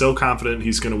great. He's so confident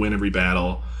he's going to win every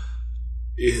battle.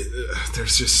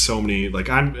 There's just so many, like,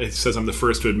 it says I'm the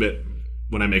first to admit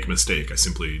when I make a mistake. I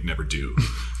simply never do.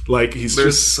 Like,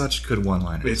 there's such good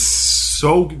one-liners.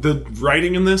 The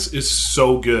writing in this is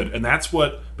so good. And that's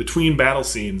what, between battle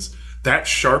scenes, that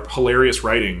sharp, hilarious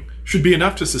writing should be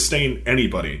enough to sustain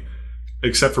anybody,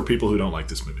 except for people who don't like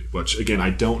this movie. Which, again, I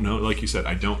don't know. Like you said,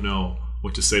 I don't know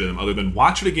what to say to them other than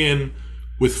watch it again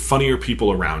with funnier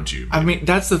people around you. Maybe. I mean,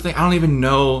 that's the thing. I don't even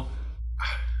know.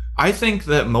 I think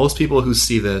that most people who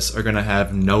see this are going to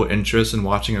have no interest in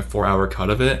watching a 4-hour cut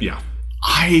of it. Yeah.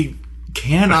 I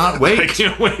cannot wait. I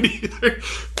can't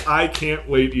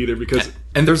wait either. Because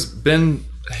and there's been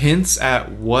hints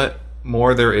at what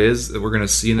more there is that we're going to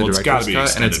see in the director's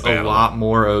cut, and it's a lot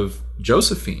more of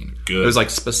Josephine. Good. There's like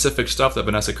specific stuff that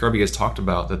Vanessa Kirby has talked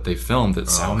about that they filmed that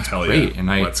sounds great, and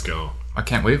let's go. I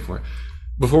can't wait for it.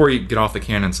 Before we get off the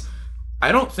cannons,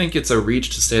 I don't think it's a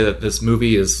reach to say that this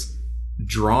movie is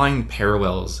drawing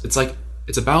parallels. It's like,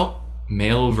 it's about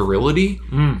male virility,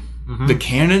 the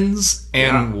cannons,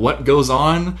 and what goes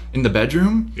on in the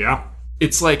bedroom. Yeah.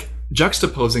 It's like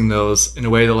juxtaposing those in a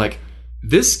way that, like,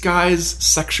 this guy's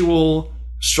sexual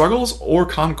struggles or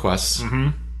conquests,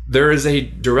 there is a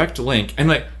direct link. And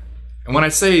like, and when I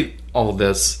say all of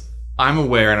this, I'm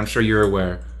aware, and I'm sure you're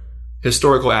aware,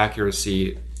 historical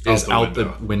accuracy is out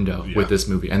the window with this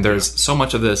movie. And there's so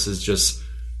much of this is just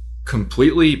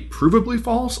completely provably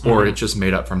false, or it's just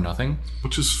made up from nothing.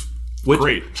 Which is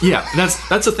great. Yeah,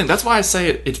 that's the thing. That's why I say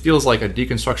it feels like a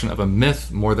deconstruction of a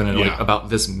myth more than like about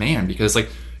this man, because like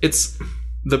it's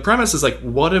the premise is like,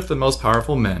 what if the most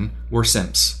powerful men were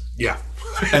simps? Yeah.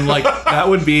 And like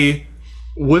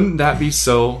wouldn't that be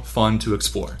so fun to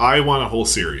explore? I want a whole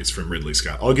series from Ridley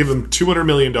Scott. I'll give him $200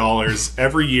 million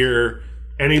every year.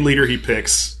 Any leader he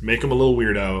picks, make him a little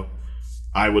weirdo.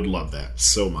 I would love that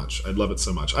so much. I'd love it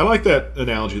so much. I like that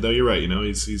analogy, though. You're right.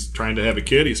 He's trying to have a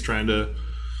kid. He's trying to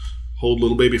hold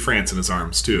little baby France in his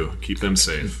arms, too. Keep them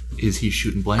safe. Is he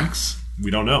shooting blanks?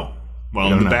 We don't know.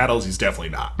 Well, in the battles, he's definitely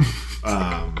not.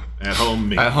 At home,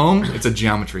 maybe. At home, it's a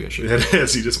geometry issue. It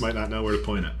is. He just might not know where to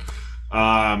point it.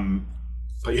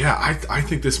 But yeah, I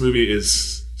think this movie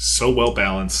is so well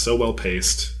balanced, so well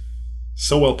paced,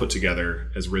 so well put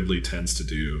together, as Ridley tends to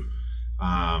do,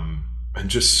 and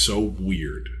just so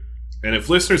weird. And if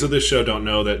listeners of this show don't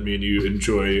know that me and you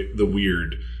enjoy the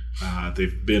weird,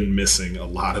 they've been missing a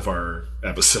lot of our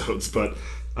episodes. But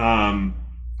I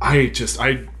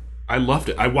I loved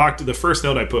it. The first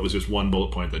note I put was just one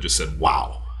bullet point that just said,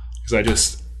 wow.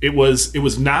 Because it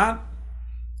was not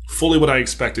fully what I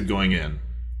expected going in.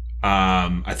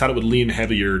 I thought it would lean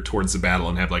heavier towards the battle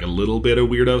and have like a little bit of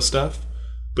weirdo stuff,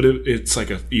 but it's like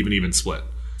a even split.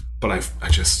 But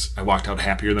I walked out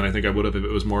happier than I think I would have if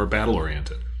it was more battle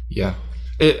oriented. Yeah.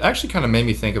 It actually kind of made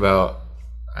me think about,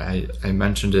 I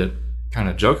mentioned it kind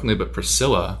of jokingly, but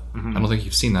Priscilla, I don't think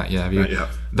you've seen that yet, have you? Yeah.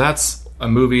 That's a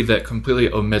movie that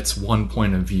completely omits one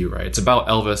point of view, right? It's about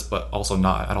Elvis, but also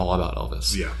not at all about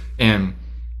Elvis. Yeah. And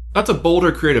that's a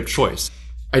bolder creative choice.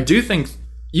 I do think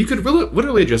you could really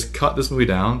literally just cut this movie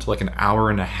down to like an hour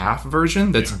and a half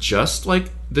version that's just like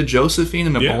the Josephine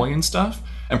and Napoleon stuff,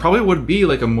 and probably would be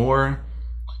like a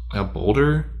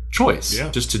bolder choice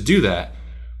just to do that.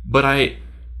 But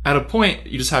at a point,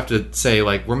 you just have to say,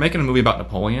 like, we're making a movie about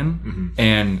Napoleon,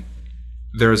 and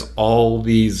there's all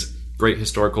these great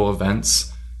historical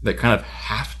events that kind of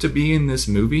have to be in this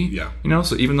movie. Yeah. You know,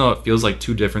 so even though it feels like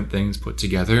two different things put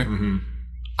together,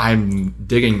 I'm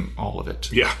digging all of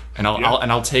it. Yeah. And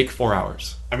I'll take 4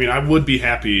 hours. I mean, I would be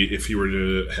happy if you were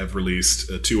to have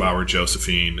released a 2-hour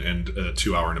Josephine and a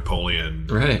 2-hour Napoleon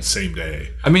same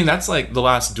day. I mean, that's like The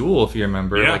Last Duel, if you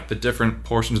remember. Yeah. Like the different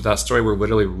portions of that story were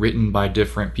literally written by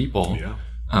different people. Yeah.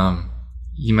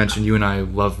 You mentioned you and I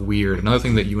love weird. Another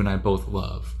thing that you and I both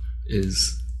love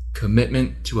is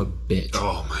commitment to a bit.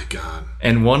 Oh my God.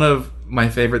 And one of my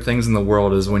favorite things in the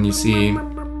world is when you see...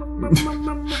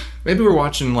 Maybe we're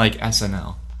watching like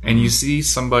SNL and you see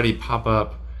somebody pop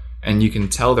up and you can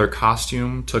tell their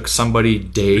costume took somebody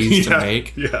days to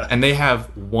make and they have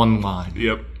one line.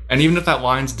 Yep. And even if that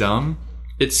line's dumb,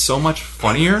 it's so much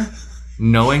funnier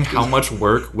knowing how much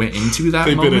work went into that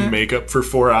moment. They've been in makeup for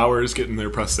 4 hours getting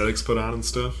their prosthetics put on and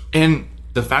stuff. And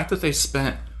the fact that they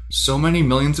spent so many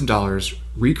millions of dollars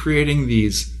recreating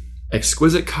these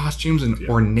exquisite costumes and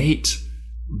ornate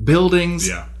buildings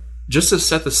just to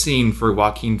set the scene for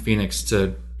Joaquin Phoenix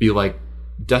to be like,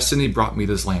 Destiny brought me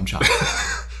this lamb chop.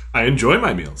 I enjoy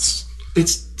my meals.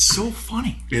 It's so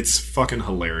funny. It's fucking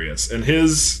hilarious. And I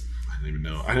don't even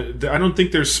know. I don't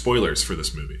think there's spoilers for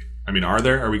this movie. I mean, are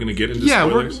there? Are we going to get into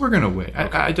spoilers? Yeah, we're going to wait.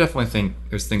 Okay. I definitely think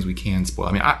there's things we can spoil.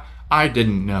 I mean, I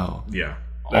didn't know. Yeah,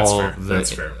 that's fair.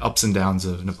 That's fair. Ups and downs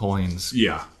of Napoleon's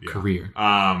career.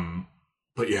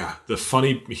 But yeah,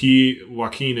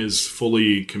 Joaquin is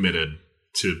fully committed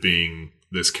to being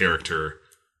this character,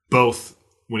 both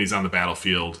when he's on the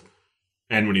battlefield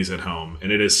and when he's at home.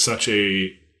 And it is such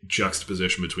a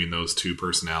juxtaposition between those two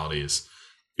personalities.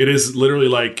 It is literally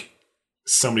like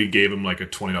somebody gave him like a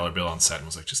 $20 bill on set and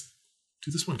was like, just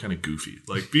do this one kind of goofy.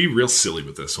 Like, be real silly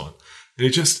with this one. And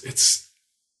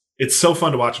it's so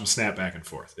fun to watch him snap back and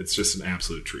forth. It's just an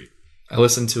absolute treat. I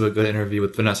listened to a good interview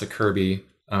with Vanessa Kirby.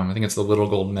 I think it's the Little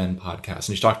Gold Men podcast.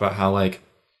 And she talked about how like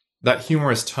that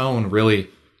humorous tone really,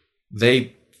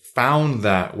 they found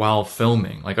that while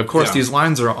filming. Like, of course, these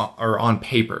lines are on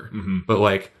paper, but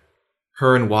like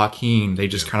her and Joaquin, they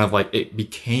just kind of like, it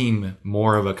became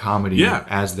more of a comedy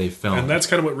as they filmed. And that's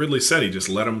kind of what Ridley said. He just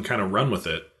let them kind of run with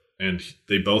it. And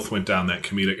they both went down that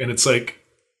comedic. And it's like,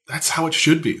 that's how it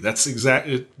should be. That's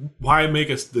exactly why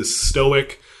make us this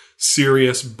stoic,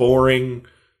 serious, boring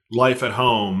life at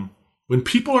home when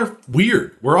people are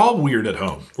weird. We're all weird at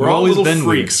home. We're all little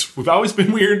freaks. Weird. We've always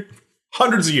been weird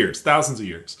hundreds of years, thousands of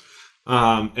years.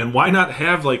 And why not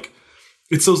have like,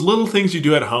 it's those little things you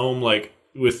do at home, like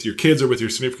with your kids or with your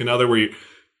significant other, where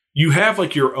you have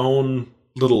like your own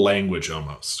little language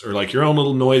almost, or like your own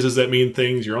little noises that mean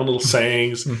things, your own little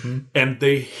sayings. And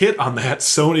they hit on that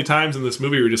so many times in this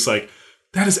movie. We're just like,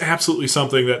 that is absolutely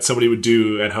something that somebody would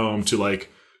do at home to like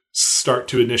start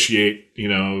to initiate,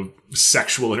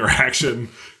 sexual interaction.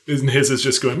 And his is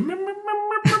just going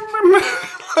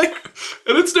like,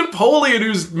 and it's Napoleon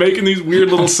who's making these weird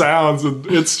little sounds, and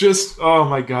it's just, oh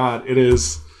my God, it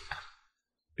is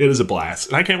a blast.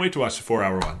 And I can't wait to watch the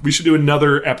 4-hour one. We should do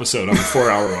another episode on the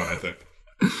 4-hour one, I think.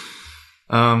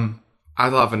 I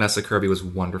thought Vanessa Kirby was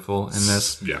wonderful in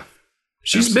this. Yeah.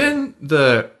 She's been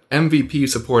the MVP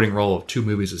supporting role of 2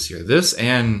 movies this year. This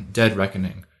and Dead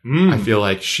Reckoning. I feel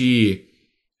like she's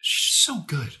so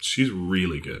good. She's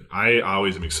really good. I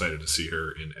always am excited to see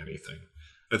her in anything.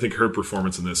 I think her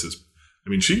performance in this is,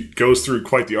 she goes through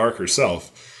quite the arc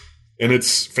herself, and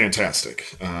it's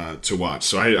fantastic to watch.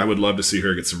 So I would love to see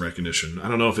her get some recognition. I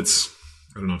don't know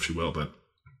if she will, but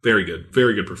very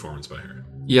good performance by her.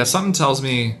 Yeah, something tells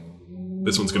me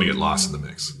this one's going to get lost in the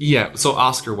mix. Yeah, so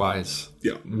Oscar-wise,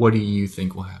 what do you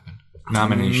think will happen?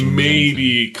 Nomination?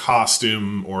 Maybe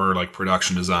costume or like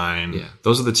production design. Yeah,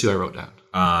 those are the 2 I wrote down.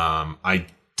 I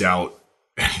doubt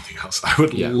anything else. I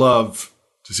would love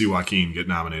to see Joaquin get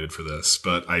nominated for this,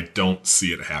 but I don't see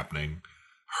it happening.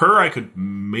 Her, I could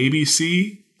maybe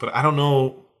see, but I don't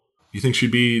know. You think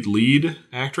she'd be lead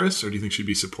actress, or do you think she'd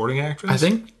be supporting actress? I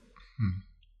think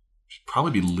she'd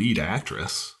probably be lead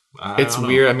actress. it's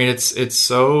weird. I mean, it's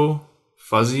so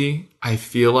fuzzy. I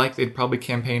feel like they'd probably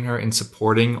campaign her in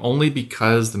supporting only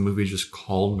because the movie's just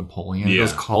called Napoleon. If it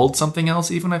was called something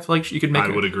else, even I feel like you could make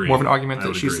more of an argument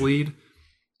that she's lead.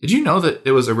 Did you know that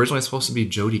it was originally supposed to be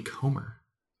Jodie Comer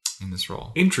in this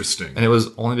role? Interesting. And it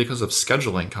was only because of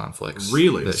scheduling conflicts.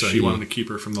 Really? So he wanted to keep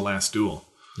her from The Last Duel.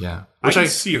 Yeah. Which I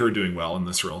see her doing well in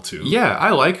this role, too. Yeah, I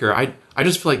like her. I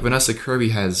just feel like Vanessa Kirby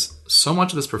has so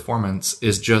much of this performance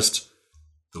is just...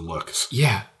 the looks.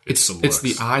 Yeah. It's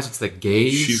the eyes, it's the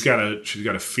gaze. She's got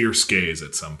a fierce gaze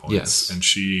at some points. Yes. And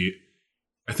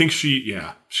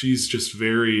she's just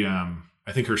very...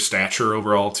 I think her stature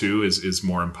overall, too, is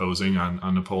more imposing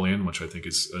on Napoleon, which I think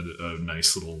is a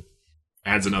nice little...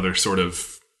 adds another sort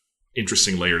of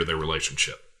interesting layer to their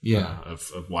relationship. Yeah.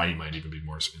 Of why he might even be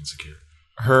more insecure.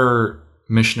 Her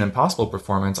Mission Impossible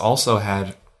performance also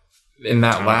had, in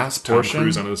that last portion... Tom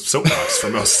Cruise on his soapbox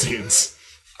for most scenes.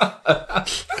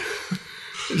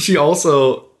 She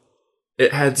also...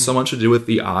 It had so much to do with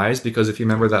the eyes, because if you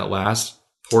remember that last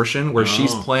portion where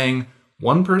she's playing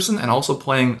one person and also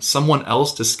playing someone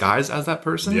else disguised as that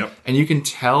person, and you can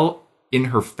tell in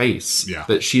her face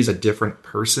that she's a different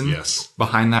person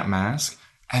behind that mask,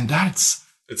 and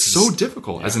it's so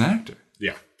difficult as an actor.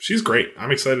 Yeah, she's great.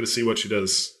 I'm excited to see what she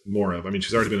does more of. I mean,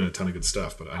 she's already been in a ton of good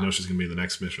stuff, but I know she's going to be in the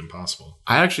next Mission Impossible.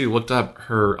 I actually looked up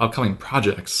her upcoming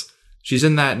projects. She's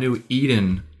in that new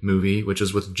Eden movie, which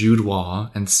is with Jude Law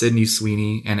and Sydney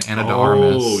Sweeney and Anna de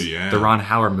Armas. The Ron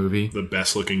Howard movie. The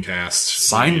best looking cast.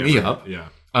 Sign me up.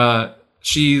 Yeah.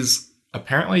 She's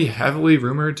apparently heavily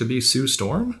rumored to be Sue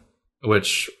Storm,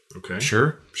 which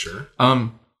sure.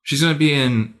 She's going to be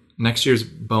in next year's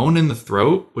Bone in the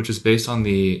Throat, which is based on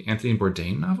the Anthony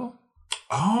Bourdain novel.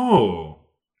 Oh,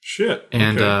 shit.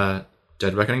 And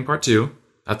Dead Reckoning Part 2.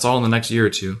 That's all in the next year or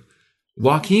two.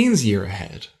 Joaquin's year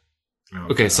ahead.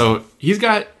 Okay, so he's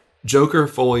got Joker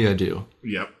Folie à Deux.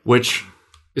 Yep. Which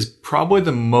is probably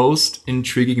the most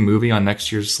intriguing movie on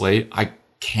next year's slate. I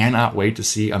cannot wait to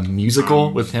see a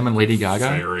musical with him and Lady Gaga.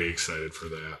 I'm very excited for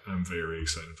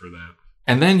that.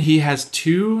 And then he has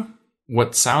two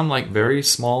what sound like very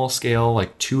small scale,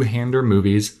 like two-hander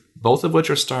movies, both of which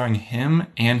are starring him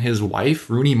and his wife,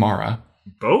 Rooney Mara.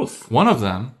 Both? One of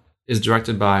them is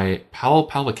directed by Powell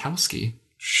Pawlikowski.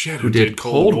 Shit, who did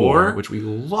Cold War, which we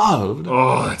loved.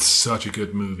 Oh, that's such a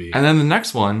good movie. And then the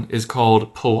next one is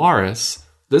called Polaris.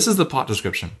 This is the plot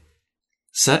description.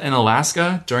 Set in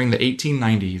Alaska during the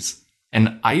 1890s,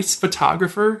 an ice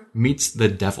photographer meets the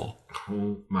devil.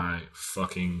 Oh my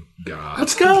fucking God.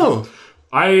 Let's go.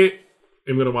 I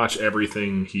am going to watch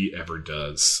everything he ever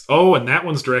does. Oh, and that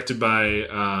one's directed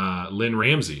by Lynn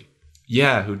Ramsey.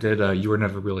 Yeah, who did You Were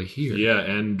Never Really Here. Yeah,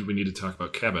 and we need to talk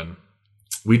about Kevin.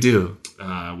 We do.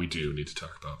 We do need to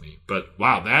talk about me. But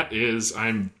wow,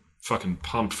 I'm fucking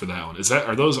pumped for that one.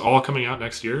 Are those all coming out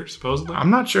next year, supposedly?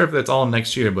 I'm not sure if that's all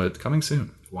next year, but coming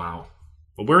soon. Wow.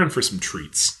 Well, we're in for some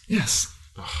treats. Yes.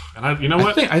 And you know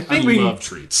what? I think we love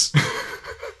treats.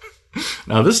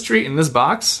 Now, this treat in this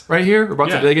box right here, we're about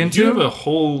to dig into. You have a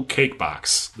whole cake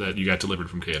box that you got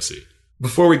delivered from KFC.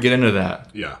 Before we get into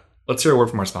that, yeah, let's hear a word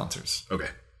from our sponsors. Okay.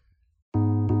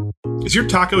 Is your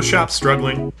taco shop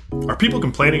struggling? Are people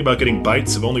complaining about getting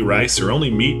bites of only rice or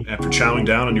only meat after chowing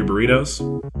down on your burritos?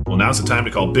 Well, now's the time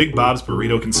to call Big Bob's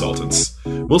Burrito Consultants.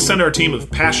 We'll send our team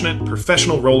of passionate,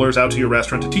 professional rollers out to your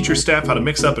restaurant to teach your staff how to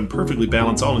mix up and perfectly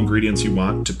balance all ingredients you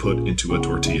want to put into a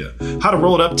tortilla, how to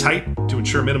roll it up tight to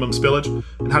ensure minimum spillage,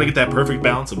 and how to get that perfect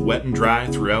balance of wet and dry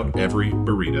throughout every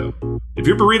burrito. If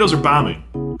your burritos are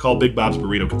bombing, call Big Bob's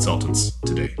Burrito Consultants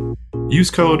today. Use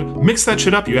code Mix That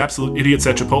Shit Up, you absolute idiots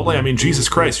at Chipotle. I mean, Jesus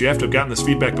Christ, you have to have gotten this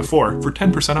feedback before for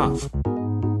 10% off.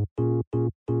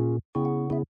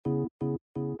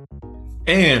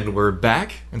 And we're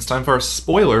back. It's time for our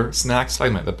spoiler snack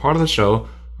segment, the part of the show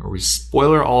where we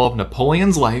spoiler all of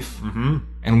Napoleon's life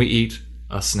and we eat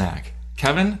a snack.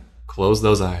 Kevin, close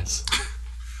those eyes.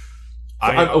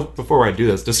 Before I do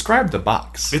this, describe the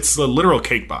box. It's a literal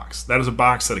cake box. That is a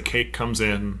box that a cake comes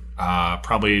in,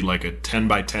 probably like a 10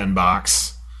 by 10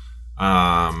 box.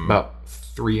 About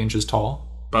 3 inches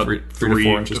tall. About 3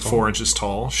 to 4 inches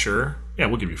tall. Sure. Yeah,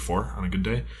 we'll give you 4 on a good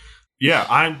day. Yeah,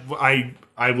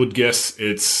 I would guess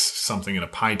it's something in a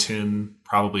pie tin,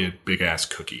 probably a big ass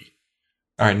cookie.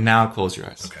 All right, now close your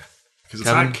eyes. Okay, because it's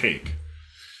not cake.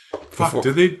 Fuck,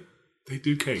 they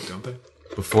do cake, don't they?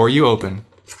 Before you open,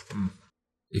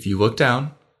 if you look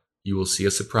down, you will see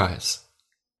a surprise.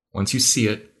 Once you see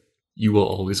it, you will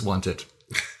always want it.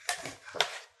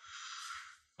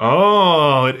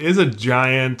 Oh, it is a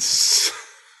giant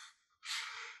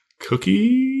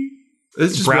cookie?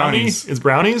 It's just brownie? brownies. It's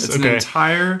brownies? It's an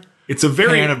entire It's a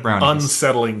very pan of brownies.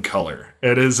 unsettling color.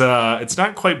 It is it's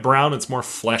not quite brown, it's more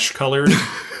flesh colored.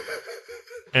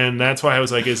 And that's why I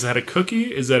was like, is that a cookie?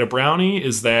 Is that a brownie?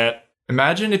 Is that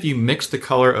Imagine if you mix the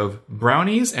color of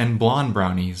brownies and blonde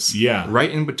brownies. Yeah. Right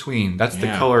in between. That's the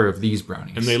Yeah. color of these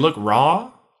brownies. and they look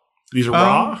raw? These are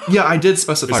raw? Yeah, I did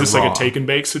specify Is this raw. like a take and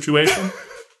bake situation?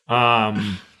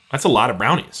 That's a lot of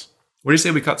brownies. What do you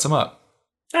say we cut some up?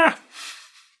 Ah.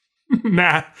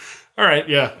 Nah. All right,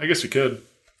 yeah, I guess we could.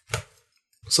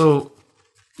 So,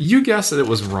 you guessed that it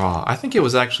was raw. I think it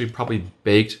was actually probably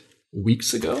baked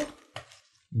weeks ago,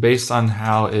 based on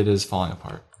how it is falling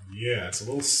apart. Yeah, it's a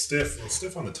little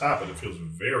stiff on the top, but it feels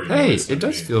very Hey, moist it on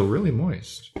does me. feel really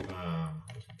moist. Put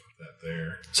that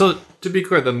there. So, to be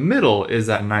clear, the middle is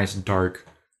that nice dark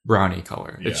brownie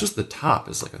color. Yeah. It's just the top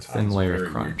is like a thin is layer very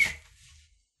of crunch.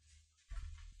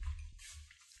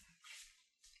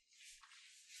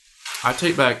 I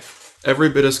take back every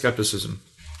bit of skepticism.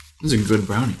 This is a good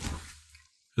brownie.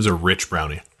 This is a rich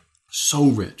brownie. So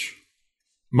rich.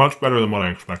 Much better than what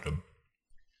I expected.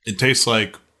 It tastes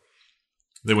like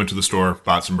they went to the store,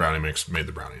 bought some brownie mix, made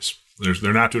the brownies.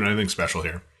 They're not doing anything special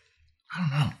here. I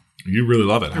don't know. You really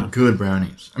love it, huh? Good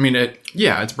brownies. I mean,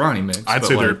 it's brownie mix. I'd but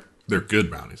say like, they're good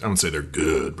brownies. I wouldn't say they're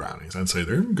good brownies. I'd say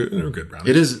they're good brownies.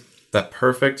 it is that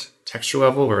perfect texture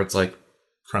level where it's like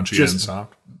Crunchy just- and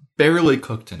soft. barely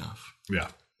cooked enough, Yeah.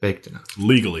 baked enough.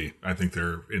 Legally, I think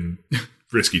they're in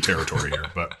risky territory here,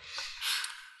 but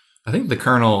I think the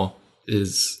Colonel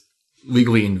is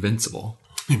legally invincible.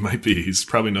 he might be. He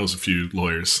probably knows a few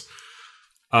lawyers.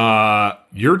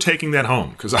 You're taking that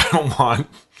home because I don't want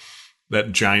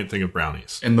that giant thing of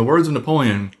brownies. In the words of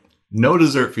Napoleon, no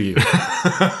dessert for you.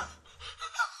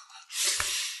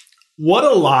 What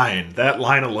a line. That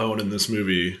line alone in this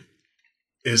movie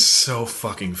is so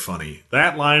fucking funny.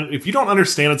 That line, if you don't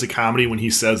understand it's a comedy when he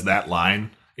says that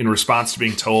line in response to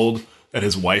being told that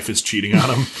his wife is cheating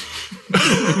on him,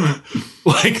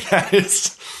 like that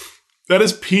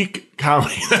is peak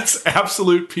comedy. That's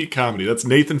absolute peak comedy. That's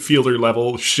Nathan Fielder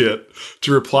level shit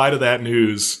to reply to that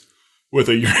news with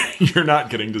a you're not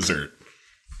getting dessert.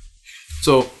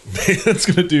 So That's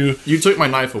going to do. you took my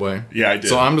knife away. Yeah, I did.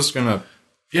 So I'm just gonna.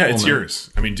 Yeah, it's Oh, no.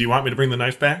 yours. I mean, do you want me to bring the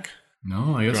knife back?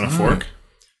 No, I guess You want a not. fork?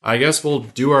 I guess we'll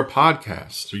do our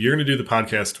podcast. So you're going to do the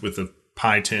podcast with the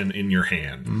pie tin in your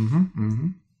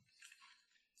hand.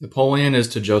 Napoleon is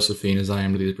to Josephine as I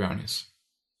am to these brownies.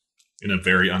 In a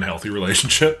very unhealthy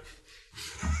relationship.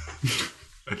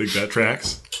 I think that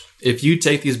tracks. If you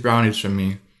take these brownies from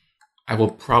me, I will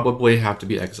probably have to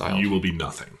be exiled. You will be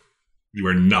nothing. You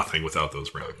are nothing without those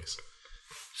brownies.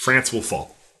 France will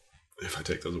fall if I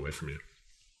take those away from you.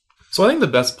 So I think the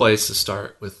best place to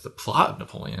start with the plot of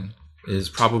Napoleon is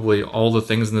probably all the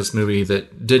things in this movie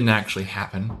that didn't actually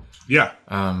happen. Yeah.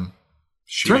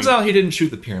 Turns out he didn't shoot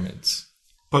the pyramids.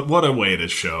 But what a way to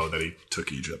show that he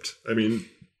took Egypt. I mean,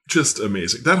 just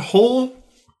amazing. That whole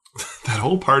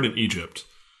part in Egypt.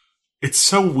 It's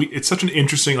such an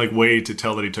interesting way to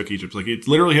tell that he took Egypt. Like it's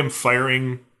literally him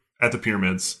firing at the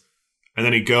pyramids, and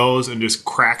then he goes and just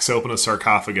cracks open a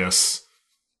sarcophagus,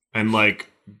 and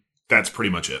that's pretty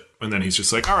much it. And then he's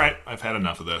just like, "All right, I've had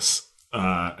enough of this,"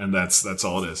 and that's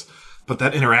all it is. But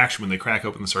that interaction when they crack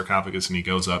open the sarcophagus and he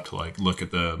goes up to look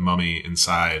at the mummy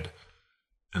inside,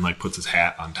 and puts his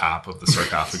hat on top of the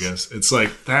sarcophagus. It's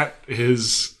that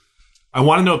is. I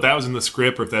want to know if that was in the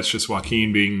script or if that's just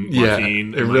Joaquin being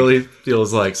Joaquin. Yeah, it really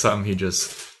feels like something he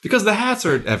just... Because the hats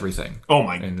are everything. Oh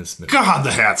my in this movie. God,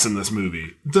 the hats in this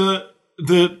movie.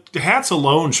 The hats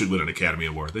alone should win an Academy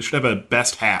Award. They should have a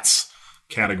Best Hats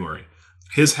category.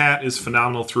 His hat is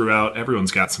phenomenal throughout.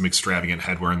 Everyone's got some extravagant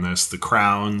headwear in this. The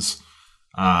crowns.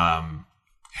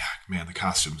 The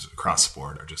costumes across the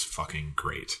board are just fucking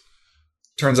great.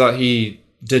 Turns out he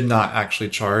did not actually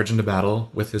charge into battle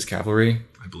with his cavalry.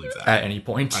 I believe that. At any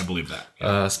point. I believe that.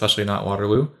 Yeah. Especially not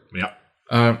Waterloo.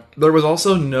 Yeah. There was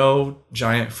also no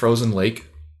giant frozen lake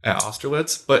at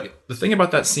Austerlitz, but the thing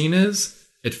about that scene is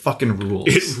it fucking rules.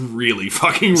 It really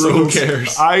fucking rules. So who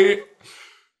cares? I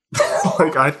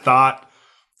thought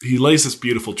he lays this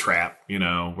beautiful trap,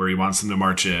 where he wants them to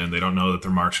march in. They don't know that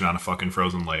they're marching on a fucking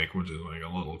frozen lake, which is a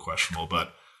little questionable,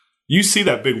 but you see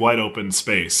that big wide open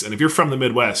space, and if you're from the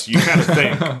Midwest, you kind of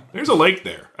think there's a lake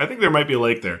there. I think there might be a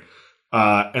lake there.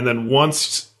 And then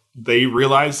once they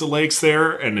realize the lake's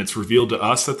there and it's revealed to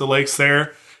us that the lake's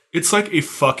there, it's like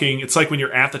when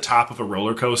you're at the top of a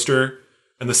roller coaster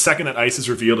And the second that ice is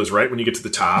revealed is right when you get to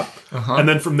the top. And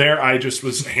then from there, I just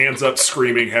was hands up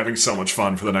screaming, having so much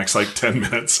fun for the next 10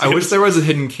 minutes. I wish there was a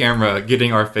hidden camera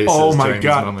getting our faces during these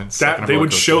moments. They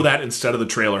would show that instead of the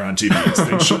trailer on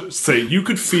TV. They'd say, you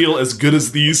could feel as good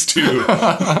as these two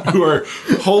who are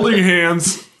holding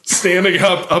hands, standing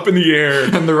up in the air.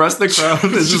 And the rest of the crowd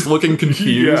is just looking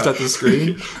confused at the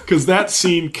screen. Because that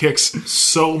scene kicks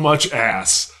so much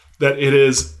ass that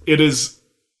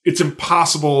it's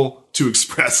impossible to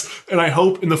express. And I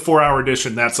hope in the 4-hour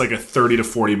edition that's like a 30 to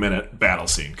 40 minute battle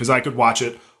scene, because I could watch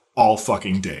it all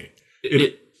fucking day.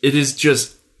 It is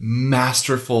just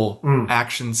masterful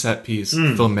action set piece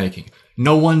filmmaking.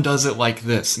 No one does it like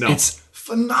this. No. It's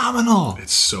phenomenal.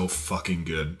 It's so fucking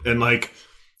good. And like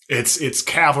it's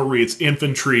cavalry, it's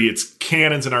infantry, it's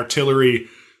cannons and artillery,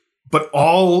 but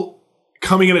all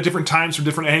coming in at different times from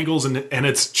different angles, and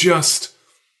it's just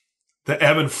the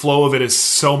ebb and flow of it is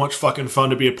so much fucking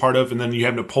fun to be a part of. And then you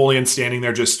have Napoleon standing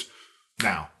there just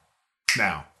now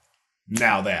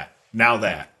that.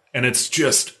 And it's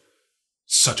just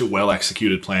such a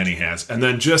well-executed plan he has. And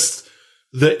then just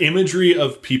the imagery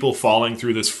of people falling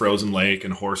through this frozen lake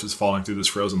and horses falling through this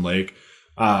frozen lake.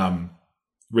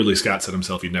 Ridley Scott said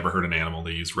himself he'd never heard an animal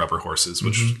that used rubber horses,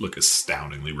 which look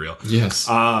astoundingly real. Yes.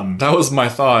 That was my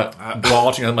thought while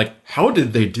watching it. I'm like, how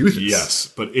did they do this?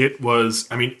 Yes, but it was,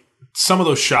 some of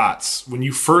those shots, when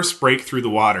you first break through the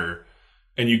water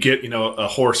and you get, a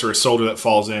horse or a soldier that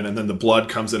falls in, and then the blood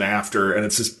comes in after, and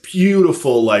it's this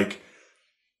beautiful,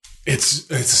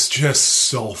 it's just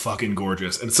so fucking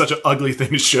gorgeous. And it's such an ugly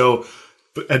thing to show,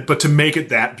 but to make it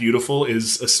that beautiful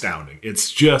is astounding. It's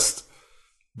just,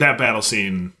 that battle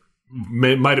scene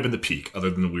might have been the peak, other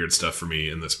than the weird stuff for me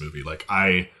in this movie.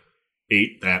 I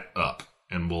ate that up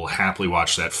and will happily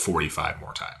watch that 45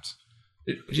 more times.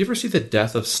 Did you ever see The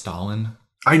Death of Stalin?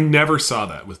 I never saw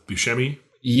that with Buscemi.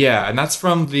 Yeah, and that's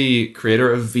from the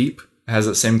creator of Veep. It has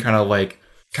that same kind of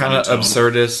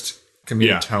absurdist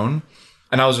comedic tone.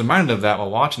 And I was reminded of that while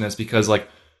watching this, because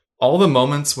all the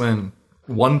moments when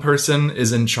one person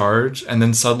is in charge and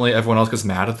then suddenly everyone else gets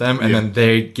mad at them and then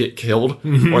they get killed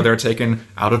or they're taken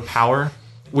out of power.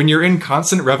 When you're in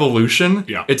constant revolution,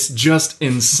 it's just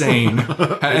insane.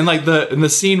 And in the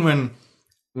scene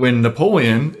when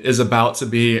Napoleon is about to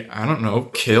be,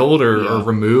 killed or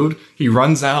removed, he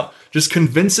runs out, just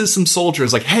convinces some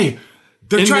soldiers, hey,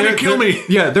 they're trying to kill me.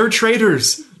 Yeah, they're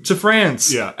traitors to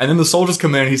France. Yeah. And then the soldiers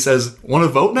come in and he says, want to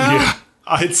vote now? Yeah.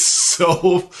 It's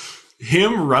so...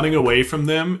 Him running away from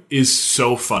them is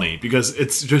so funny, because it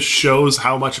just shows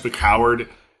how much of a coward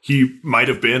he might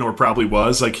have been or probably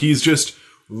was. He's just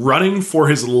running for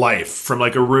his life from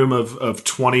a room of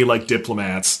 20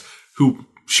 diplomats who...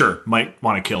 sure, might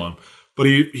want to kill him. But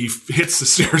he hits the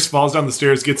stairs, falls down the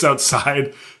stairs, gets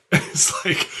outside. And it's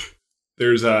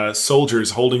there's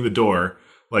soldiers holding the door,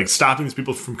 stopping these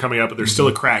people from coming up, but there's still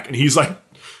a crack. And he's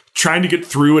trying to get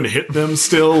through and hit them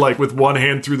still, with one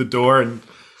hand through the door. And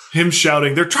him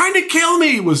shouting, "They're trying to kill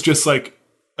me," was just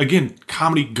again,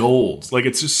 comedy gold.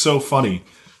 It's just so funny.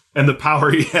 And the power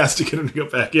he has to get him to go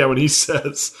back. Yeah, when he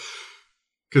says...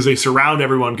 because they surround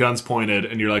everyone, guns pointed,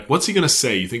 and you're what's he going to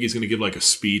say? You think he's going to give a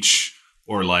speech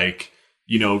or rally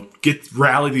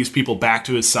these people back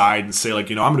to his side and say I'm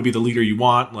going to be the leader you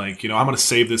want. I'm going to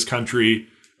save this country.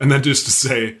 And then just to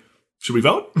say, should we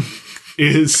vote?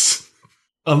 is,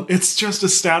 it's just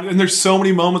astounding. And there's so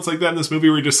many moments like that in this movie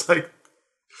where you're just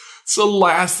it's the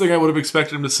last thing I would have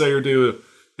expected him to say or do.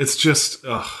 It's just,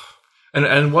 ugh.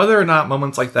 And whether or not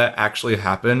moments like that actually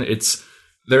happen,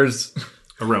 there's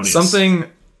erroneous. Something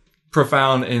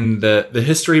profound in the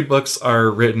history books are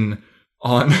written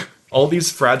on all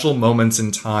these fragile moments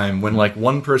in time when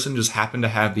one person just happened to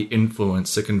have the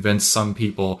influence to convince some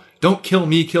people, don't kill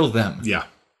me, kill them. Yeah.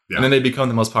 And then they become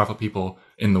the most powerful people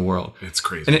in the world. It's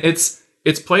crazy. And it's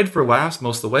played for laughs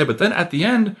most of the way, but then at the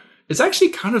end, it's actually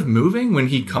kind of moving when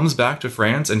he comes back to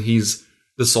France and he's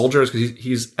the soldiers, because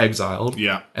he's exiled.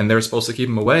 Yeah. And they're supposed to keep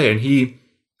him away, and he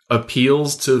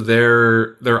appeals to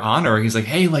their honor. He's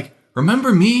hey,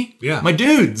 remember me? Yeah. My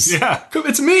dudes. Yeah.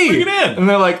 It's me. Bring it in. And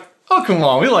they're oh, come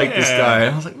on. We like this guy.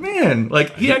 And I was man,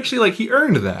 he actually, he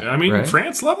earned that. Right?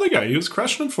 France loved the guy. He was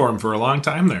crushing for him for a long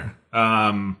time there.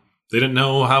 They didn't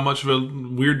know how much of a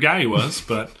weird guy he was,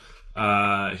 but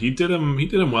he did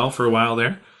him well for a while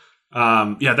there.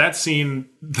 That scene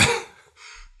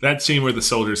where the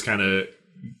soldiers kind of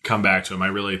come back to him, I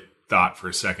really thought for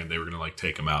a second they were going to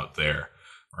take him out there.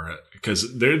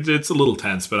 Because it's a little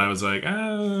tense, but I was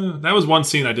that was one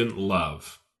scene I didn't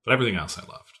love, but everything else I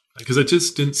loved, because it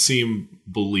just didn't seem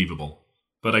believable.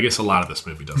 But I guess a lot of this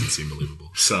movie doesn't seem believable.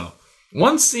 So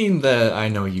one scene that I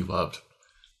know you loved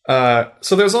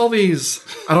So there's all these,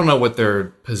 I don't know what their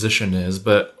position is,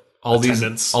 but all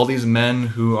these men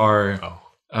who are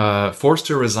forced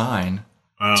to resign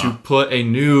to put a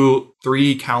new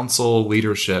 3-council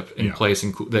leadership in place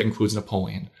that includes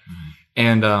Napoleon.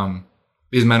 And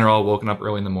these men are all woken up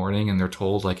early in the morning and they're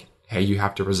told, like, hey, you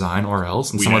have to resign or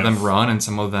else. And some of them run and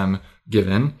some of them give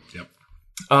in.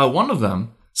 Yep. One of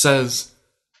them says,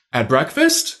 at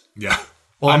breakfast? Yeah.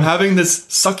 Well, I'm having this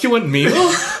succulent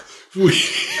meal.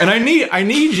 And I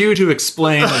need you to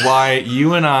explain why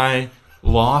you and I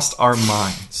lost our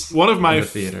minds. One of my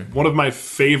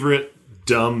favorite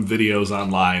dumb videos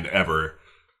online ever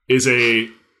is a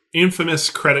infamous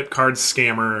credit card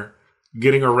scammer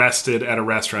getting arrested at a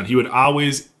restaurant. He would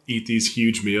always eat these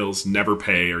huge meals, never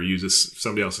pay, or use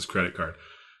somebody else's credit card.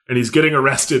 And he's getting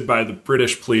arrested by the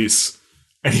British police.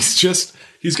 And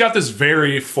he's got this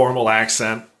very formal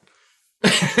accent.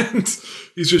 And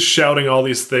he's just shouting all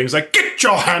these things like, get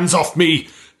your hands off me!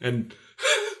 And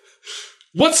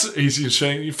he's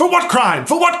saying, for what crime?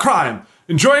 For what crime?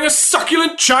 Enjoying a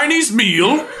succulent Chinese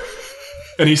meal?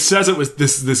 And he says it with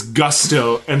this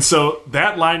gusto. And so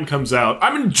that line comes out,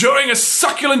 I'm enjoying a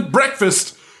succulent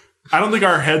breakfast. I don't think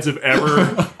our heads have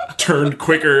ever turned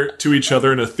quicker to each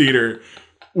other in a theater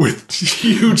with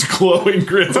huge glowing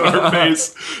grins on our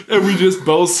face. And we just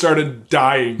both started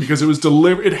dying because it was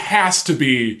delivered. It has to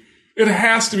be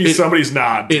somebody's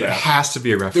nod to that. It has to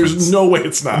be a reference. There's no way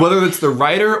it's not. Whether it's the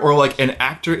writer or like an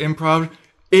actor improv,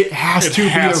 it has to be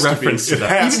a reference to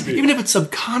that. Even if it's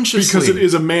subconsciously. Because it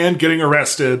is a man getting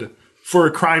arrested for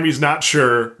a crime he's not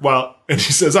sure. And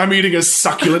he says, I'm eating a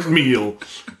succulent meal.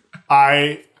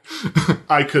 I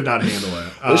could not handle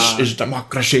it. This is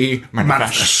democracy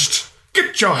manifest.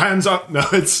 Get your hands up. No,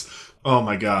 oh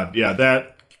my God. Yeah,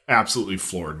 that absolutely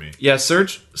floored me. Yeah,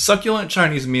 search succulent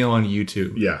Chinese meal on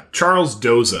YouTube. Yeah. Charles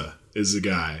Doza is the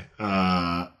guy.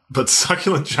 But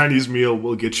succulent Chinese meal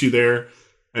will get you there.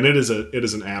 And it is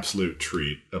an absolute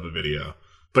treat of a video.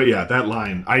 But yeah, that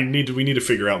line, we need to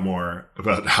figure out more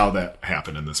about how that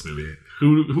happened in this movie.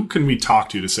 Who can we talk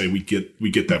to say we get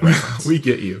that reference? We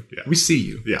get you. Yeah. We see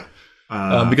you. Yeah.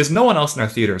 Because no one else in our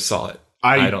theater saw it.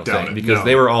 I don't think. Because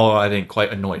they were all, I think,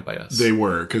 quite annoyed by us. They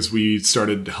were, because we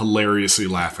started hilariously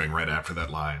laughing right after that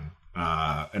line.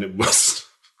 And it was,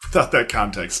 without that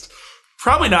context,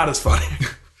 probably not as funny.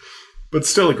 But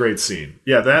still a great scene.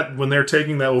 Yeah, that when they're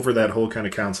taking that over that whole kind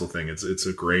of council thing, that's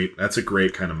a great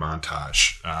kind of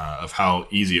montage of how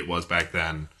easy it was back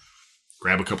then.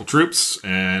 Grab a couple troops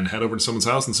and head over to someone's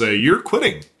house and say, you're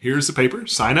quitting. Here's the paper,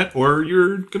 sign it, or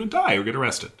you're going to die or get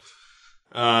arrested.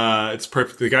 It's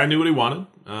perfect. The guy knew what he wanted,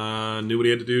 knew what he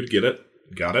had to do to get it,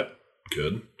 got it.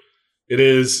 Good. It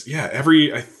is, yeah,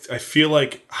 I feel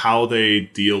like how they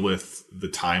deal with the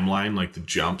timeline, like the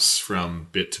jumps from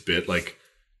bit to bit, like,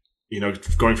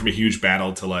 going from a huge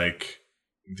battle to like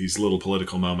these little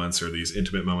political moments or these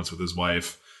intimate moments with his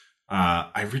wife.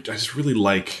 I just really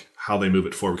like how they move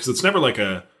it forward, because it's never like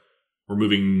we're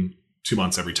moving 2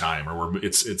 months every time, or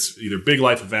it's either big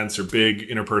life events or big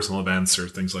interpersonal events or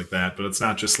things like that. But it's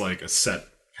not just like a set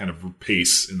kind of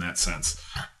pace in that sense.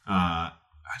 It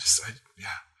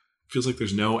feels like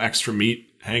there's no extra meat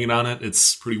hanging on it.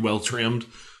 It's pretty well trimmed,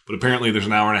 but apparently there's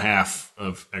an hour and a half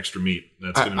of extra meat.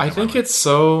 I think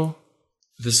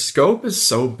the scope is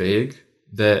so big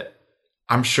that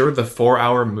I'm sure the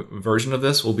 4-hour version of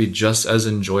this will be just as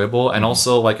enjoyable. And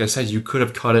also, like I said, you could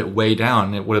have cut it way down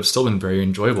and it would have still been very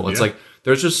enjoyable. It's like,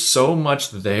 there's just so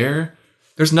much there.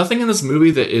 There's nothing in this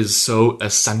movie that is so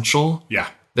essential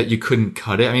that you couldn't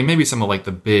cut it. I mean, maybe some of like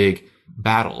the big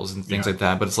battles and things like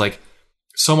that, but it's like,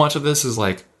 so much of this is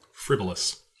like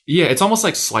frivolous. Yeah. It's almost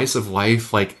like slice of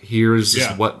life. Like, here's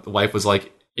just what life was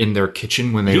like in their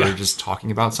kitchen when they were just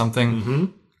talking about something. Mm-hmm.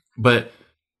 But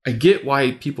I get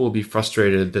why people will be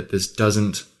frustrated that this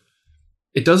doesn't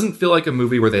feel like a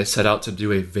movie where they set out to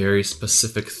do a very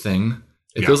specific thing.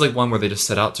 It feels like one where they just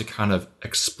set out to kind of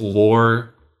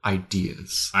explore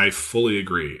ideas. I fully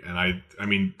agree. And I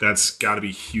mean, that's got to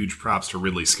be huge props to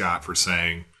Ridley Scott for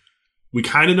saying, we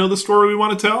kind of know the story we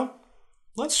want to tell.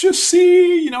 Let's just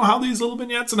see, how these little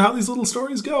vignettes and how these little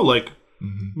stories go. Like,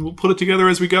 we'll put it together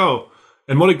as we go.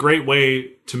 And what a great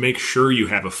way to make sure you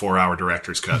have a 4-hour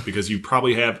director's cut, because you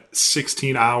probably have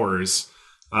 16 hours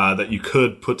that you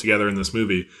could put together in this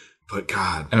movie. But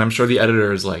God. And I'm sure the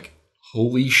editor is like,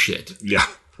 holy shit. Yeah.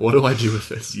 What do I do with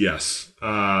this? Yes.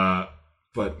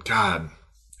 But God,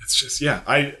 it's just,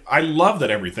 I love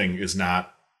that everything is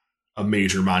not a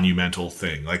major monumental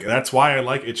thing. Like, that's why I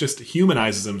like it. Just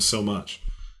humanizes them so much.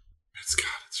 It's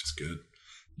just good.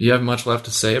 Do you have much left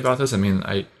to say about this? I mean,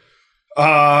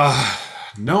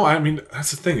 no, I mean,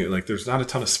 that's the thing. Like, there's not a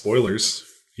ton of spoilers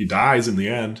He dies in the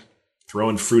end,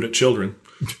 throwing fruit at children,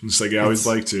 just like he always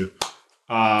liked to.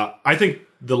 I think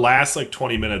the last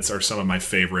 20 minutes are some of my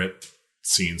favorite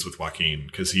scenes with Joaquin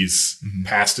because he's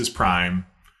past his prime,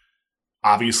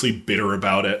 obviously bitter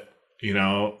about it,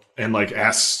 and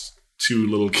asks two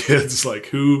little kids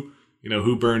who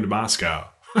burned Moscow,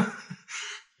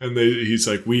 and he's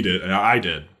like, we did, and I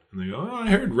did, and they go, oh, I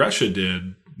heard Russia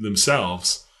did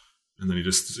themselves, and then he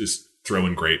just is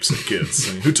throwing grapes at kids.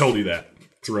 I mean, who told you that?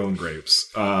 Throwing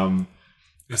grapes.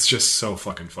 It's just so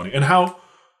fucking funny, and how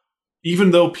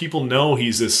even though people know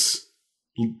he's this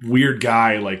weird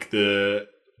guy, the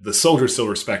soldiers still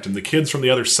respect him. The kids from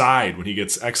the other side, when he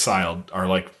gets exiled,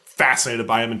 are fascinated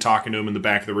by him and talking to him in the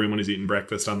back of the room when he's eating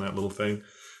breakfast on that little thing.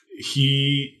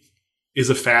 He is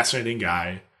a fascinating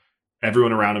guy.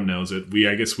 Everyone around him knows it.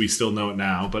 I guess we still know it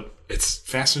now, but it's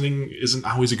fascinating isn't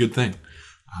always a good thing.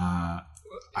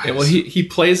 He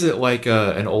plays it like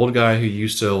an old guy who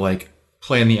used to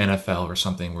play in the NFL or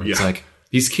something, where it's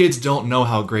these kids don't know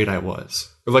how great I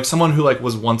was. Or someone who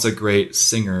was once a great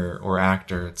singer or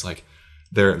actor. It's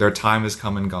their time has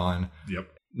come and gone. Yep.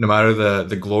 No matter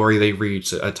the glory they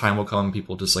reach, a time will come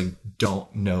people just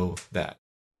don't know that.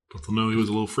 But they'll know he was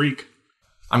a little freak.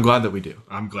 I'm glad that we do.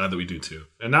 I'm glad that we do too.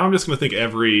 And now I'm just going to think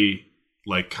every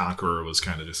conqueror was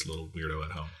kind of just a little weirdo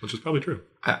at home, which is probably true.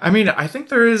 I think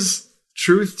there is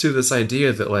truth to this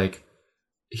idea that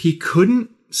he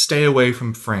couldn't stay away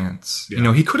from France.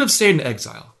 Yeah. He could have stayed in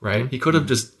exile, right? He could have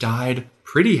just died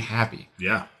pretty happy.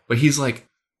 Yeah. But he's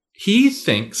he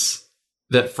thinks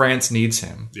that France needs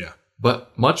him. Yeah.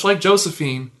 But much like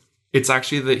Josephine, it's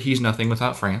actually that he's nothing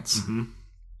without France. Mm-hmm.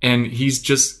 And he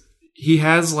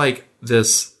has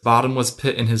this bottomless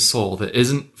pit in his soul that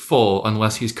isn't full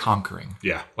unless he's conquering.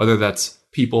 Yeah. Whether that's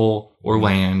people or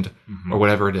land or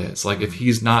whatever it is. If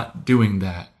he's not doing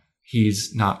that,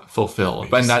 he's not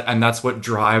fulfilled. And that's what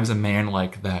drives a man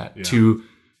like that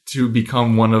to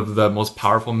become one of the most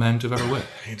powerful men to have ever lived.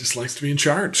 He just likes to be in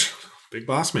charge. Big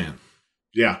boss man.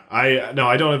 Yeah. I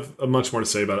don't have much more to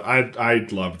say about it. I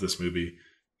loved this movie.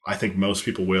 I think most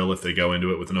people will if they go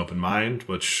into it with an open mind,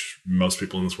 which most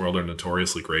people in this world are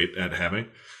notoriously great at having.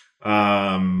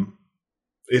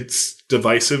 It's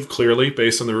divisive, clearly,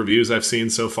 based on the reviews I've seen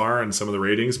so far and some of the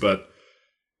ratings. But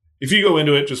if you go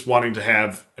into it just wanting to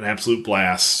have an absolute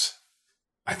blast,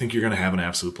 I think you're going to have an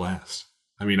absolute blast.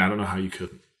 I don't know how you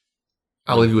couldn't.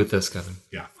 I'll leave you with this, Kevin.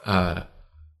 Yeah.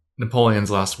 Napoleon's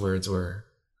last words were,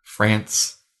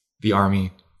 France, the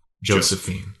army,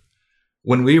 Josephine.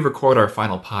 When we record our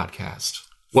final podcast,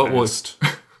 what was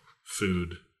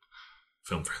food,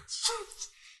 film friends,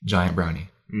 giant brownie?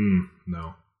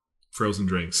 No, frozen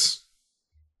drinks.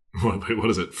 Wait,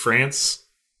 what is it? France.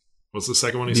 What's the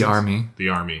second one? He says? Army. The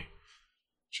army,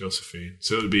 Josephine.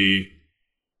 So it would be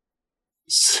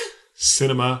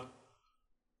cinema.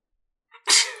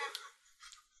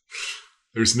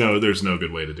 There's no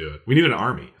good way to do it. We need an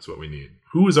army. Is what we need.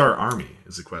 Who is our army?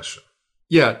 Is the question.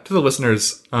 Yeah, to the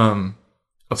listeners,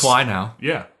 apply now.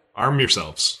 Yeah, arm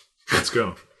yourselves. Let's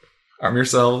go. Arm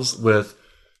yourselves with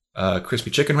crispy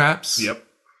chicken wraps. Yep.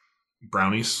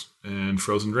 Brownies and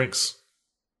frozen drinks.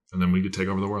 And then we could take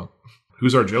over the world.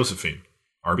 Who's our Josephine?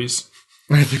 Arby's?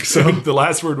 I think so. The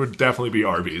last word would definitely be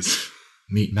Arby's.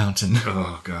 Meat Mountain.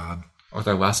 Oh, God. With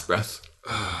our last breath.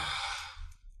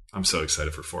 I'm so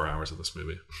excited for 4 hours of this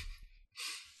movie.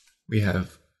 We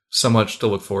have so much to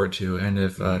look forward to. And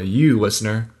if you,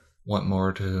 listener, want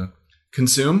more to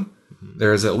consume,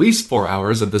 there's at least 4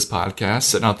 hours of this podcast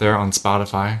sitting out there on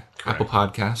Spotify, Correct. Apple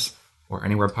Podcasts, or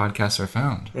anywhere podcasts are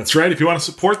found. That's right. If you want to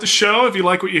support the show, if you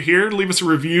like what you hear, leave us a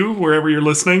review wherever you're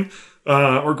listening,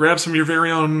 or grab some of your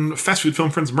very own Fast Food Film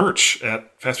Friends merch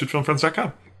at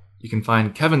fastfoodfilmfriends.com. You can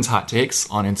find Kevin's hot takes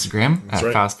on Instagram That's at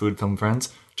right. Fast Food Film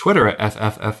Friends, Twitter at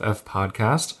FFFF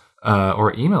Podcast,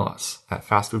 or email us at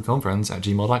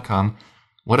fastfoodfilmfriends@gmail.com.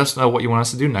 Let us know what you want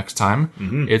us to do next time.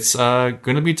 It's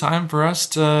going to be time for us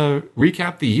to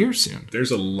recap the year soon.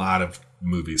 There's a lot of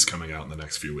movies coming out in the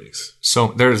next few weeks. So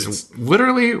there's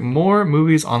literally more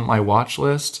movies on my watch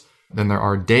list than there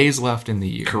are days left in the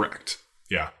year. Correct.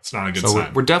 Yeah, it's not a good So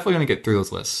sign. we're definitely going to get through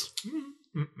those lists.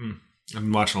 I've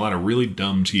been watching a lot of really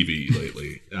dumb TV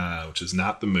lately, which is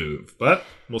not the move. But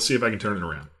we'll see if I can turn it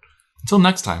around. Until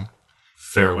next time,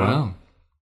 farewell.